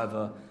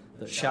whatsoever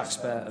that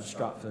Shakespeare of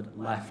Stratford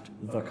left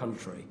the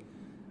country.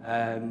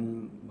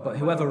 But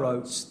whoever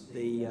wrote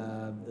the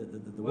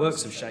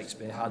works of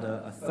Shakespeare had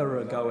a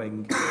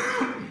thoroughgoing,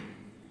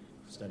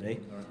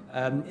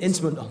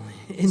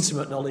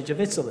 intimate knowledge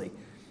of Italy.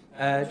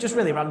 Just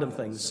really random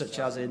things, such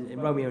as in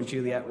Romeo and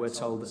Juliet, we're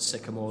told that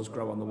sycamores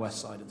grow on the west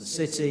side of the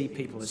city.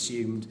 People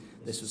assumed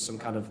this was some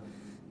kind of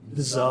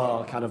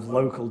bizarre kind of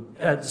local,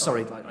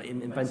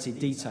 invented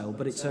detail,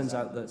 but it turns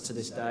out that to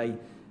this day,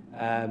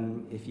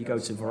 if you go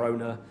to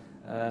Verona,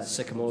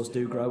 sycamores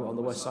do grow on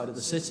the west side of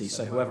the city,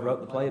 so whoever wrote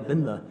the play had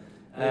been there.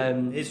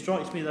 It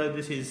strikes me, though,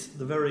 this is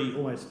the very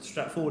almost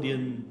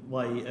Stratfordian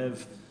way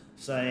of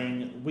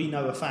saying we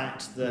know a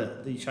fact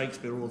that the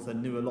Shakespeare author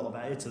knew a lot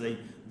about Italy,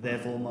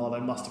 therefore Marlowe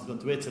must have gone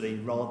to Italy,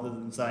 rather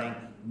than saying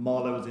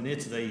Marlowe was in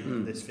Italy,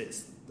 and this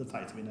fits the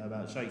fact we know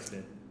about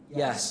Shakespeare.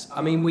 Yes,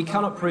 I mean, we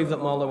cannot prove that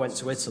Marlowe went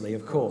to Italy,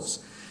 of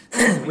course.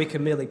 We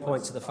can merely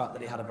point to the fact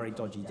that he had a very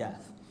dodgy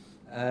death.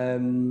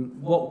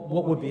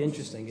 What would be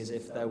interesting is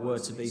if there were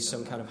to be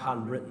some kind of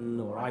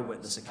handwritten or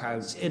eyewitness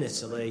accounts in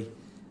Italy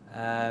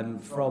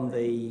from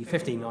the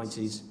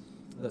 1590s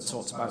that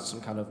talks about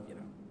some kind of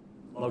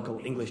local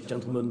English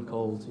gentleman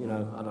called,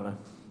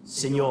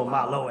 Signor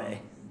Marlowe,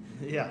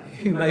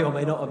 who may or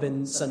may not have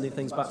been sending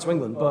things back to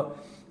England. But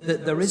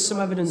there is some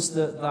evidence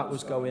that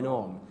was going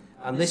on.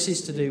 And this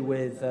is to do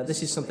with,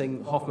 this is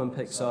something Hoffman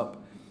picks up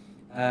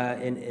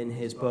in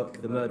his book,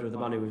 The Murder of the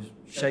Man Who Was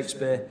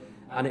Shakespeare,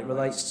 and it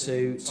relates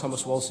to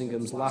Thomas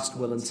Walsingham's last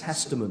will and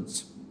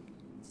testament.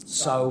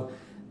 So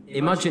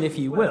imagine, if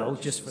you will,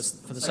 just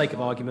for the sake of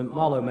argument,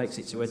 Marlowe makes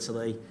it to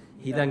Italy.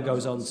 He then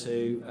goes on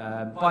to,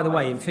 by the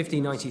way, in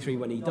 1593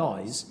 when he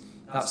dies,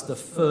 that's the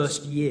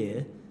first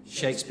year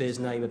Shakespeare's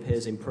name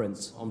appears in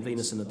print on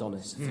Venus and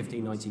Adonis,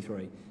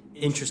 1593.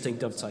 Interesting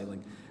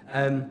dovetailing.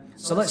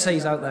 So let's say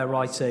he's out there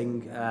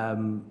writing,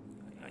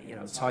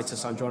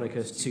 Titus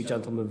Andronicus, Two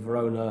Gentlemen of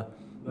Verona,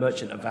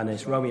 Merchant of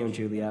Venice, Romeo and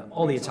Juliet,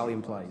 all the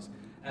Italian plays.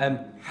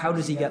 How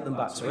does he get them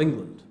back to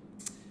England?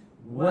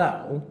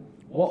 Well,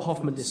 what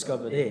Hoffman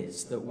discovered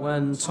is that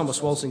when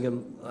Thomas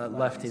Walsingham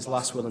left his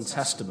last will and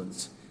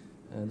testament,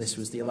 this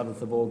was the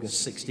 11th of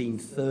August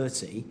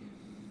 1630,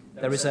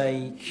 there is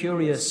a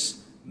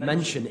curious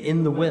mention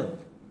in the will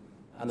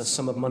and a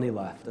sum of money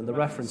left. And the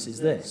reference is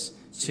this: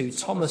 to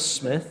Thomas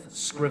Smith,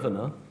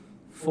 scrivener,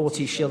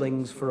 40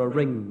 shillings for a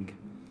ring.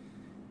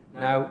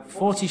 Now,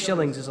 40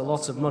 shillings is a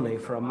lot of money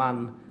for a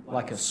man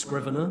like a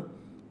scrivener,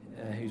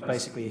 who's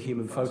basically a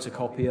human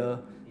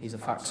photocopier. He's a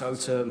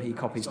factotum. He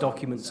copies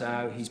documents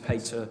out. He's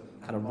paid to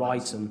kind of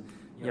write and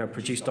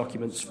produce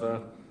documents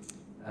for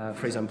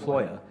his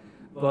employer.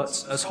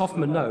 But as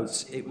Hoffman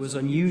notes, it was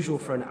unusual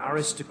for an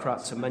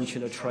aristocrat to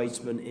mention a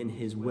tradesman in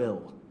his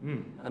will.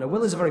 And a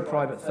will is a very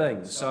private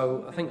thing.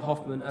 So I think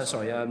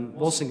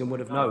Walsingham would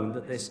have known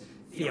that this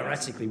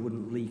theoretically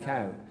wouldn't leak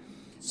out.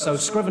 So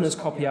scriveners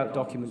copy out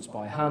documents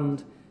by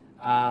hand,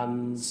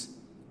 and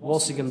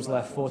Walsingham's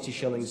left 40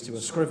 shillings to a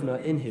scrivener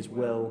in his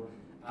will,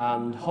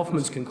 and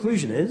Hoffman's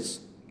conclusion is,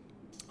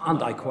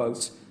 and I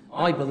quote,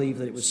 "I believe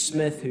that it was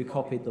Smith who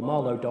copied the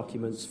Marlowe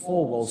documents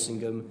for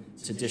Walsingham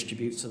to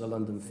distribute to the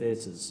London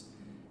theatres."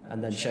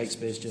 And then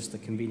Shakespeare's just the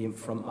convenient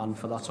frontman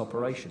for that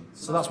operation.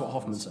 So that's what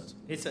Hoffman says.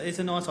 It's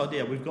a nice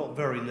idea. We've got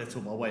very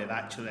little by way of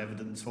actual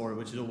evidence for it,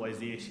 which is always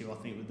the issue, I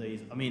think, with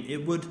these. I mean,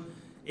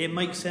 it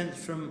makes sense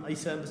from a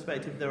certain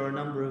perspective. There are a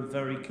number of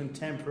very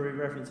contemporary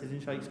references in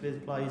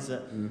Shakespeare's plays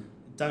that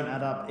don't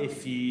add up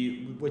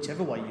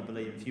whichever way you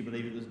believe. If you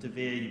believe it was De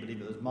Vere, you believe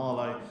it was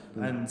Marlowe,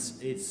 and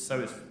it's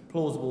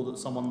plausible that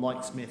someone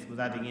like Smith was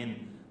adding in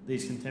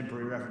these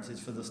contemporary references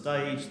for the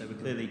stage. They were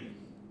clearly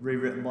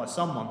rewritten by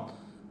someone.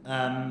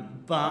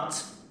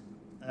 But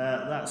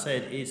that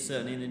said, it's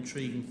certainly an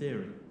intriguing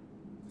theory.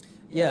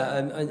 Yeah,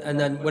 and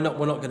then we're not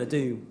going to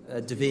do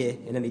De Vere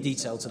in any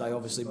detail today,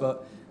 obviously,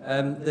 but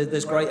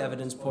there's great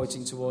evidence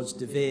pointing towards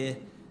De Vere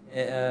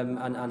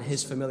and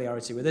his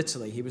familiarity with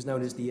Italy. He was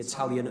known as the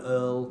Italian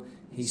Earl.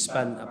 He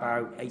spent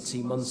about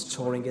 18 months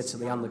touring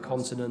Italy and the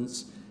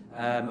continent,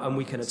 and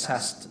we can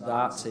attest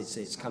that.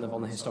 It's kind of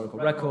on the historical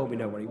record. We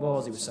know where he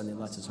was. He was sending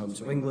letters home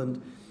to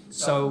England.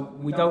 So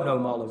we don't know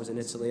Marlowe was in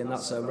Italy, and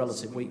that's a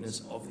relative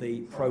weakness of the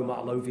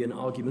pro-Marlovian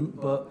argument,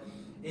 but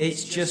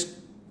it's just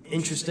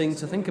interesting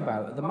to think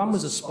about. The man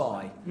was a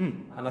spy,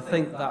 and I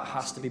think that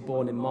has to be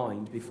borne in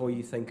mind before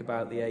you think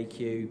about the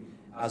AQ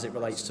as it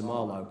relates to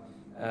Marlowe.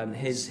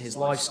 His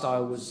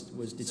lifestyle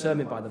was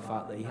determined by the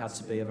fact that he had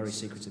to be a very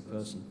secretive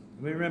person.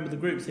 I mean, remember, the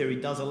group theory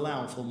does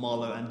allow for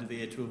Marlowe and De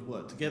Vere to have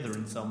worked together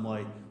in some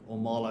way, or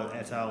Marlowe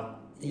et al.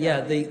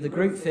 Yeah, the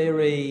group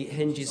theory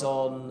hinges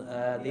on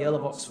the Earl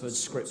of Oxford's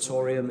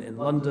scriptorium in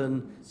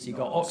London. So you've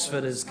got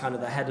Oxford as kind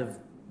of the head of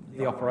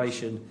the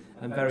operation,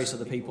 and various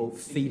other people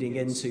feeding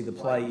into the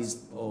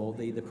plays or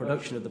the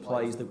production of the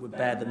plays that would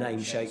bear the name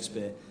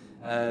Shakespeare.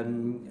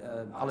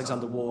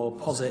 Alexander Waugh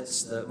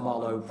posits that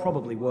Marlowe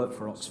probably worked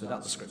for Oxford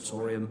at the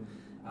scriptorium,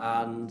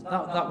 and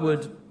that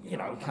would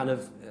kind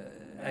of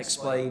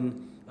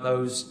explain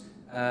those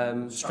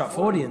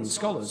Stratfordian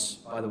scholars,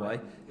 by the way,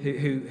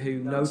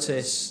 who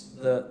notice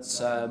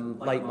that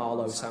late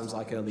Marlowe sounds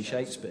like early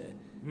Shakespeare.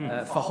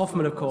 For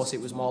Hoffman, of course,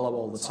 it was Marlowe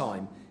all the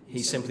time.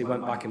 He simply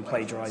went back and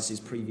plagiarised his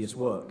previous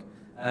work.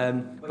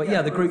 But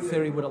yeah, the group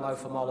theory would allow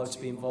for Marlowe to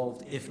be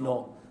involved, if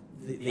not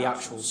the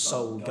actual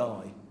sole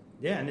guy.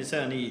 Yeah, and it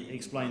certainly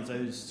explains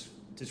those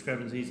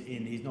discrepancies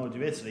in his knowledge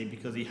of Italy,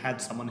 because he had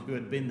someone who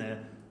had been there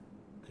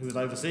who was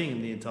overseeing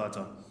him the entire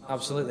time.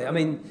 Absolutely. I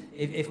mean,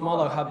 if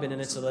Marlowe had been in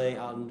Italy,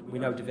 and we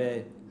know De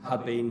Vere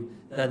had been,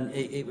 then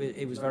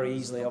it was very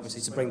easily,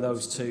 obviously, to bring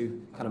those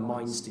two kind of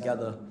minds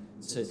together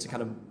to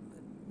kind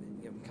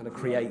of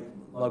create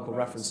local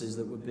references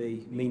that would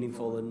be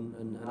meaningful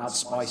and add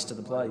spice to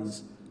the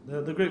plays.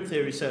 The group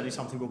theory is certainly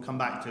something we'll come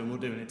back to, and we'll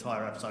do an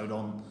entire episode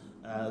on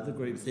the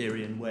group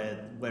theory and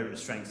where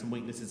its strengths and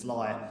weaknesses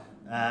lie.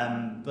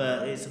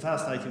 But it's a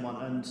fascinating one.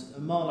 And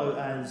Marlowe,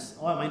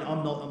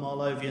 I'm not a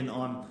Marlovian,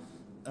 I'm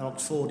an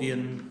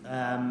Oxfordian,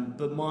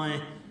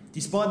 but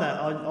despite that,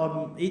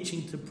 I'm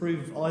itching to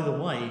prove either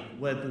way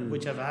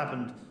whichever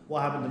happened,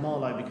 what happened to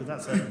Marlowe, because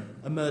that's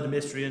a murder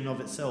mystery in and of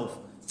itself.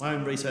 My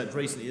own research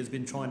recently has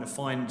been trying to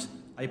find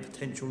a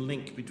potential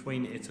link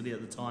between Italy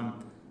at the time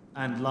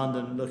and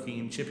London, looking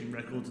in shipping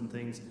records and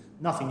things.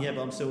 Nothing yet,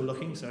 but I'm still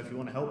looking, so if you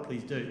want to help,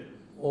 please do.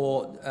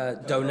 Or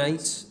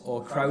donate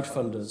or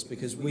crowdfunders,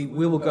 because we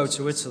will go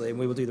to Italy and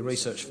we will do the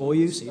research for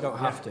you, so you don't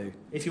have to.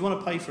 If you want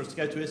to pay for us to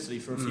go to Italy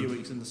for a few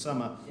weeks in the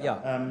summer,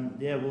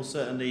 we'll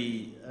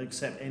certainly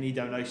accept any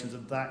donations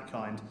of that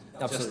kind.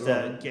 Absolutely.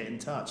 Just get in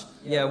touch.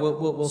 Yeah,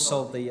 we'll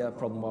solve the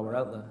problem while we're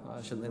out there.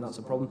 I shouldn't think that's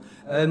a problem.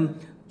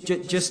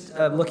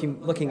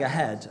 Looking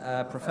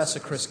ahead, Professor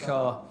Chris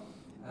Carr,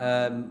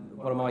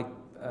 one of my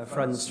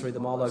friends through the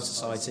Marlowe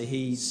Society,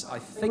 he's, I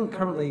think,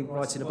 currently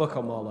writing a book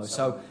on Marlowe,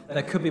 so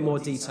there could be more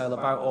detail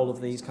about all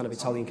of these kind of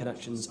Italian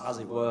connections, as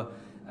it were,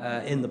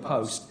 in the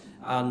post,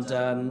 and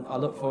I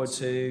look forward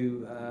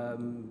to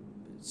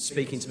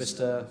speaking to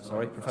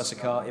Professor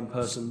Carr in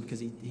person, because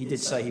he did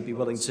say he'd be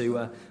willing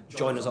to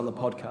join us on the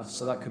podcast,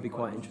 so that could be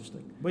quite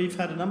interesting. We've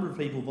had a number of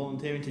people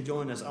volunteering to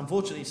join us.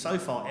 Unfortunately, so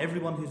far,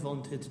 everyone who's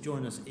volunteered to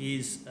join us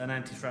is an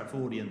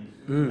anti-Stratfordian,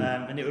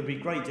 and it would be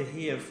great to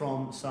hear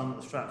from some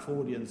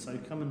Stratfordians. So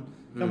come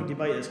and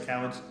debate us,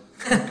 cowards.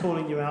 I'm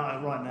calling you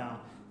out right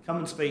now. Come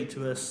and speak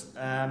to us.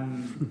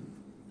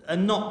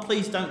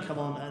 please don't come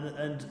on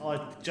and I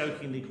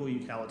jokingly call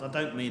you cowards. I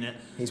don't mean it.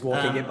 He's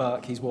walking it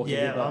back. He's walking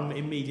it back. Yeah, I'm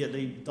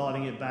immediately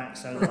dialing it back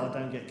so that I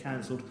don't get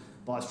cancelled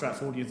by a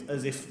Stratfordians,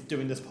 as if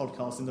doing this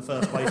podcast in the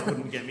first place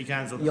wouldn't get me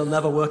cancelled. You'll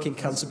never work in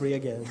Canterbury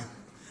again.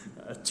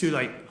 Too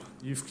late.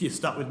 You're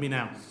stuck with me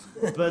now.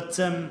 But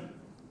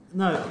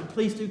no,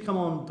 please do come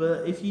on.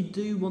 But if you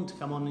do want to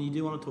come on and you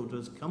do want to talk to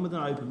us, come with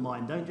an open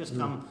mind. Don't just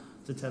come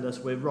to tell us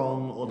we're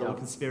wrong, or that we're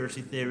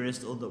conspiracy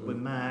theorists, or that we're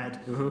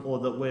mad, or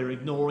that we're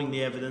ignoring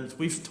the evidence.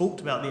 We've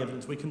talked about the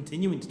evidence. We're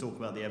continuing to talk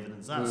about the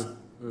evidence. That's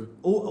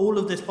all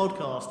of this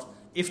podcast.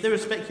 If there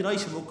is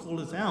speculation, we'll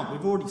call it out.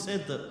 We've already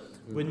said that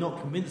we're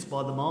not convinced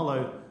by the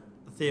Marlowe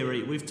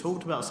theory. We've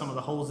talked about some of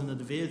the holes in the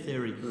De Vere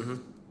theory.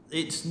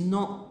 It's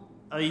not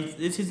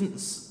this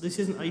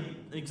isn't a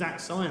exact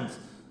science,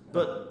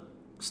 but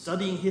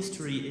studying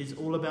history is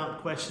all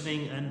about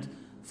questioning and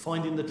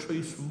finding the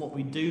truth from what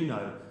we do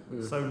know.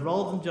 So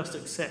rather than just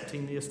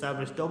accepting the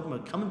established dogma,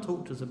 come and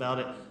talk to us about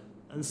it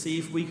and see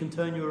if we can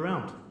turn you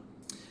around.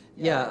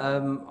 Yeah,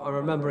 I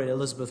remember in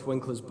Elizabeth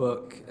Winkler's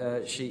book,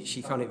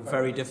 she found it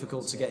very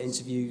difficult to get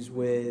interviews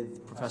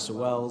with Professor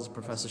Wells,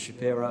 Professor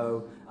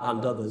Shapiro,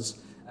 and others.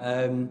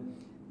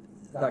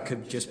 That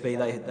could just be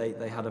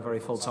they had a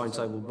very full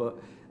timetable, but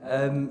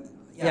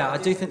I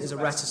do think there's a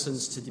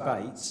reticence to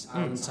debate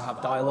and to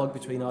have dialogue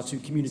between our two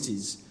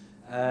communities.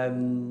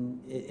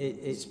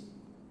 It's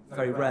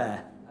very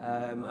rare.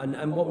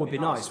 And what would be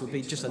nice would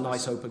be just a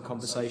nice open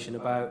conversation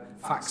about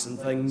facts and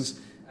things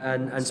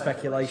and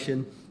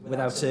speculation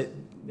without it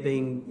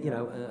being,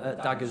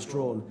 daggers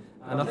drawn.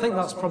 And I think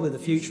that's probably the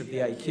future of the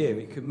AQ.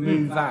 It could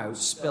move out,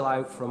 spill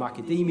out from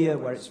academia,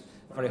 where it's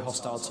a very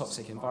hostile,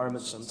 toxic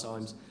environment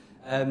sometimes,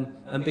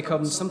 and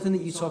become something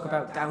that you talk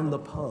about down the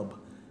pub.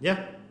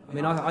 Yeah. I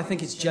mean, I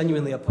think it's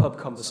genuinely a pub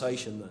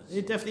conversation. This.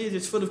 It definitely is.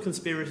 It's full of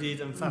conspiracies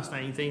and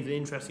fascinating things and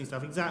interesting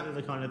stuff. Exactly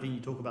the kind of thing you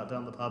talk about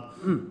down the pub.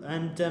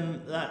 And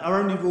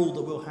our only rule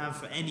that we'll have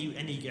for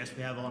any guest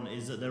we have on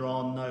is that there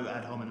are no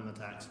ad hominem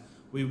attacks.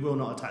 We will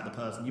not attack the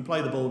person. You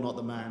play the ball, not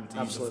the man, to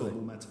use a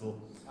football metaphor.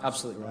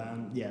 Absolutely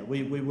right.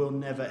 We will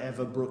never,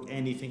 ever brook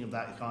anything of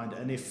that kind.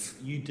 And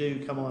if you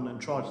do come on and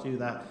try to do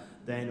that,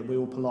 then we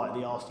will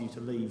politely ask you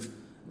to leave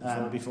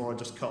before I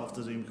just cut off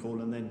the Zoom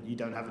call, and then you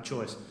don't have a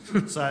choice.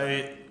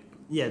 So...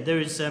 yeah, there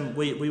is.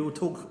 We will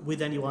talk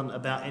with anyone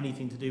about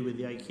anything to do with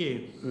the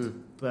AQ,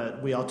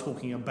 but we are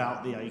talking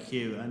about the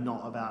AQ and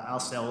not about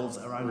ourselves,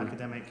 our own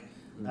academic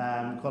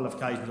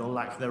qualifications or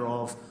lack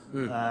thereof,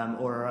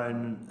 or our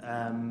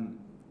own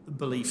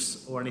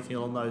beliefs or anything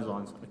along those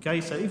lines.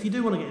 Okay, so if you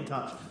do want to get in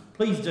touch,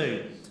 please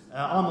do.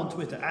 I'm on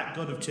Twitter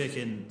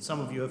 @GodOfChicken. Some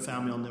of you have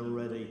found me on there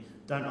already.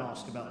 Don't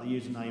ask about the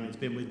username; it's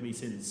been with me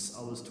since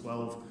I was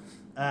 12,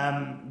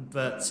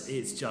 but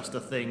it's just a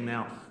thing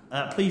now.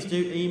 Please do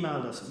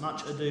email us,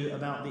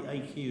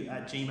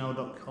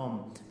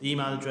 muchadooabouttheaq@gmail.com. The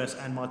email address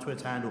and my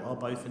Twitter handle are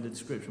both in the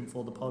description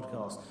for the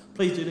podcast.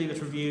 Please do leave us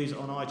reviews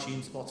on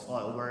iTunes,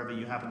 Spotify, or wherever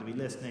you happen to be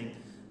listening.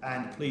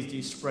 And please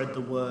do spread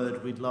the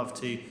word. We'd love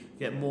to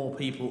get more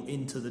people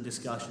into the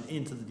discussion,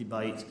 into the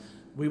debate.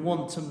 We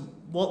want to...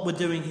 what we're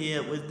doing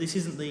here, this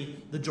isn't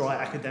the dry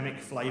academic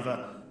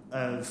flavour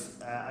of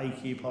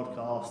AQ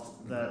podcast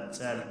that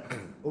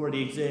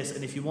already exists,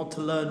 and if you want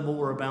to learn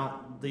more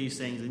about these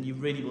things and you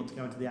really want to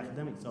go into the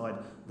academic side,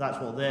 that's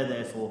what they're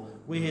there for.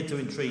 We're here to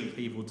intrigue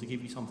people, to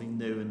give you something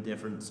new and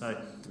different, so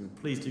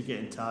please do get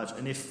in touch.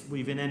 And if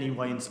we've in any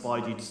way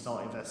inspired you to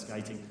start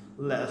investigating,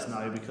 let us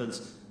know,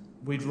 because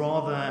we'd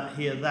rather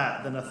hear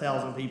that than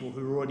 1,000 people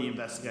who are already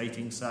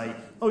investigating say,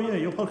 oh yeah,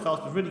 your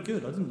podcast was really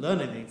good, I didn't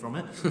learn anything from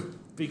it,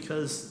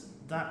 because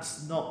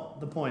that's not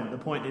the point. The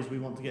point is we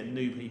want to get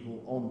new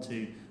people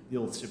onto the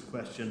authorship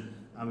question,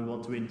 and we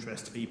want to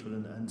interest people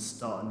and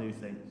start a new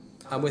thing.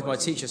 And with my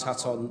teacher's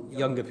hat on,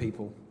 younger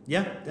people.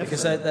 Yeah, definitely.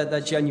 Because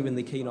they're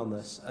genuinely keen on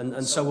this.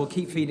 And so we'll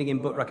keep feeding in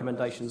book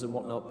recommendations and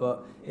whatnot,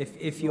 but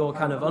if you're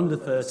kind of under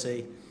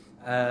 30,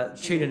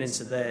 tuning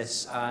into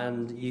this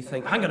and you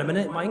think, hang on a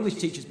minute, my English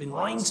teacher's been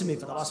lying to me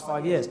for the last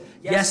 5 years.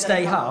 Yes,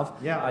 they have.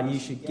 Yeah. And you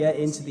should get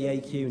into the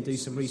AQ and do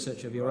some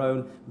research of your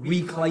own,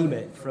 reclaim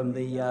it from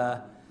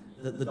the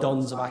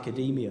dons of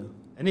academia.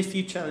 And if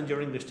you challenge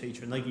your English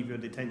teacher and they give you a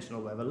detention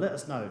or whatever, let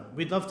us know.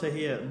 We'd love to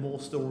hear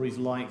more stories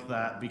like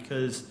that,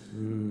 because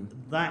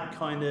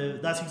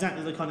that's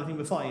exactly the kind of thing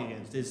we're fighting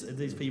against, is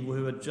these people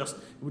who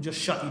will just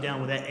shut you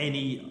down without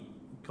any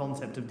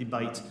concept of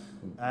debate.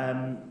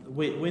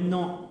 We're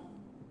not,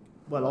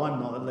 well, I'm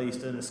not at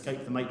least, an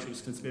escape the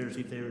matrix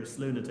conspiracy theorist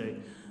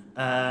lunatic.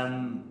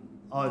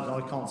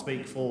 I can't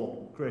speak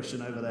for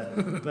Christian over there,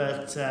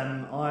 but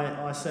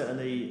I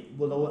certainly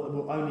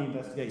will only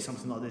investigate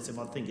something like this if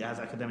I think it has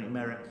academic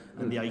merit,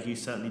 and the AQ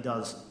certainly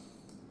does.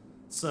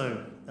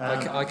 So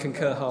I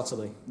concur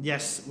heartily.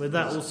 Yes, with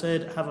that all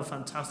said, have a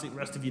fantastic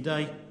rest of your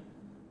day.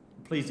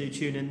 Please do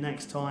tune in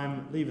next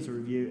time, leave us a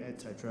review,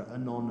 etc.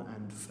 Anon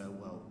and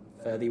farewell.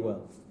 Fare thee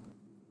well.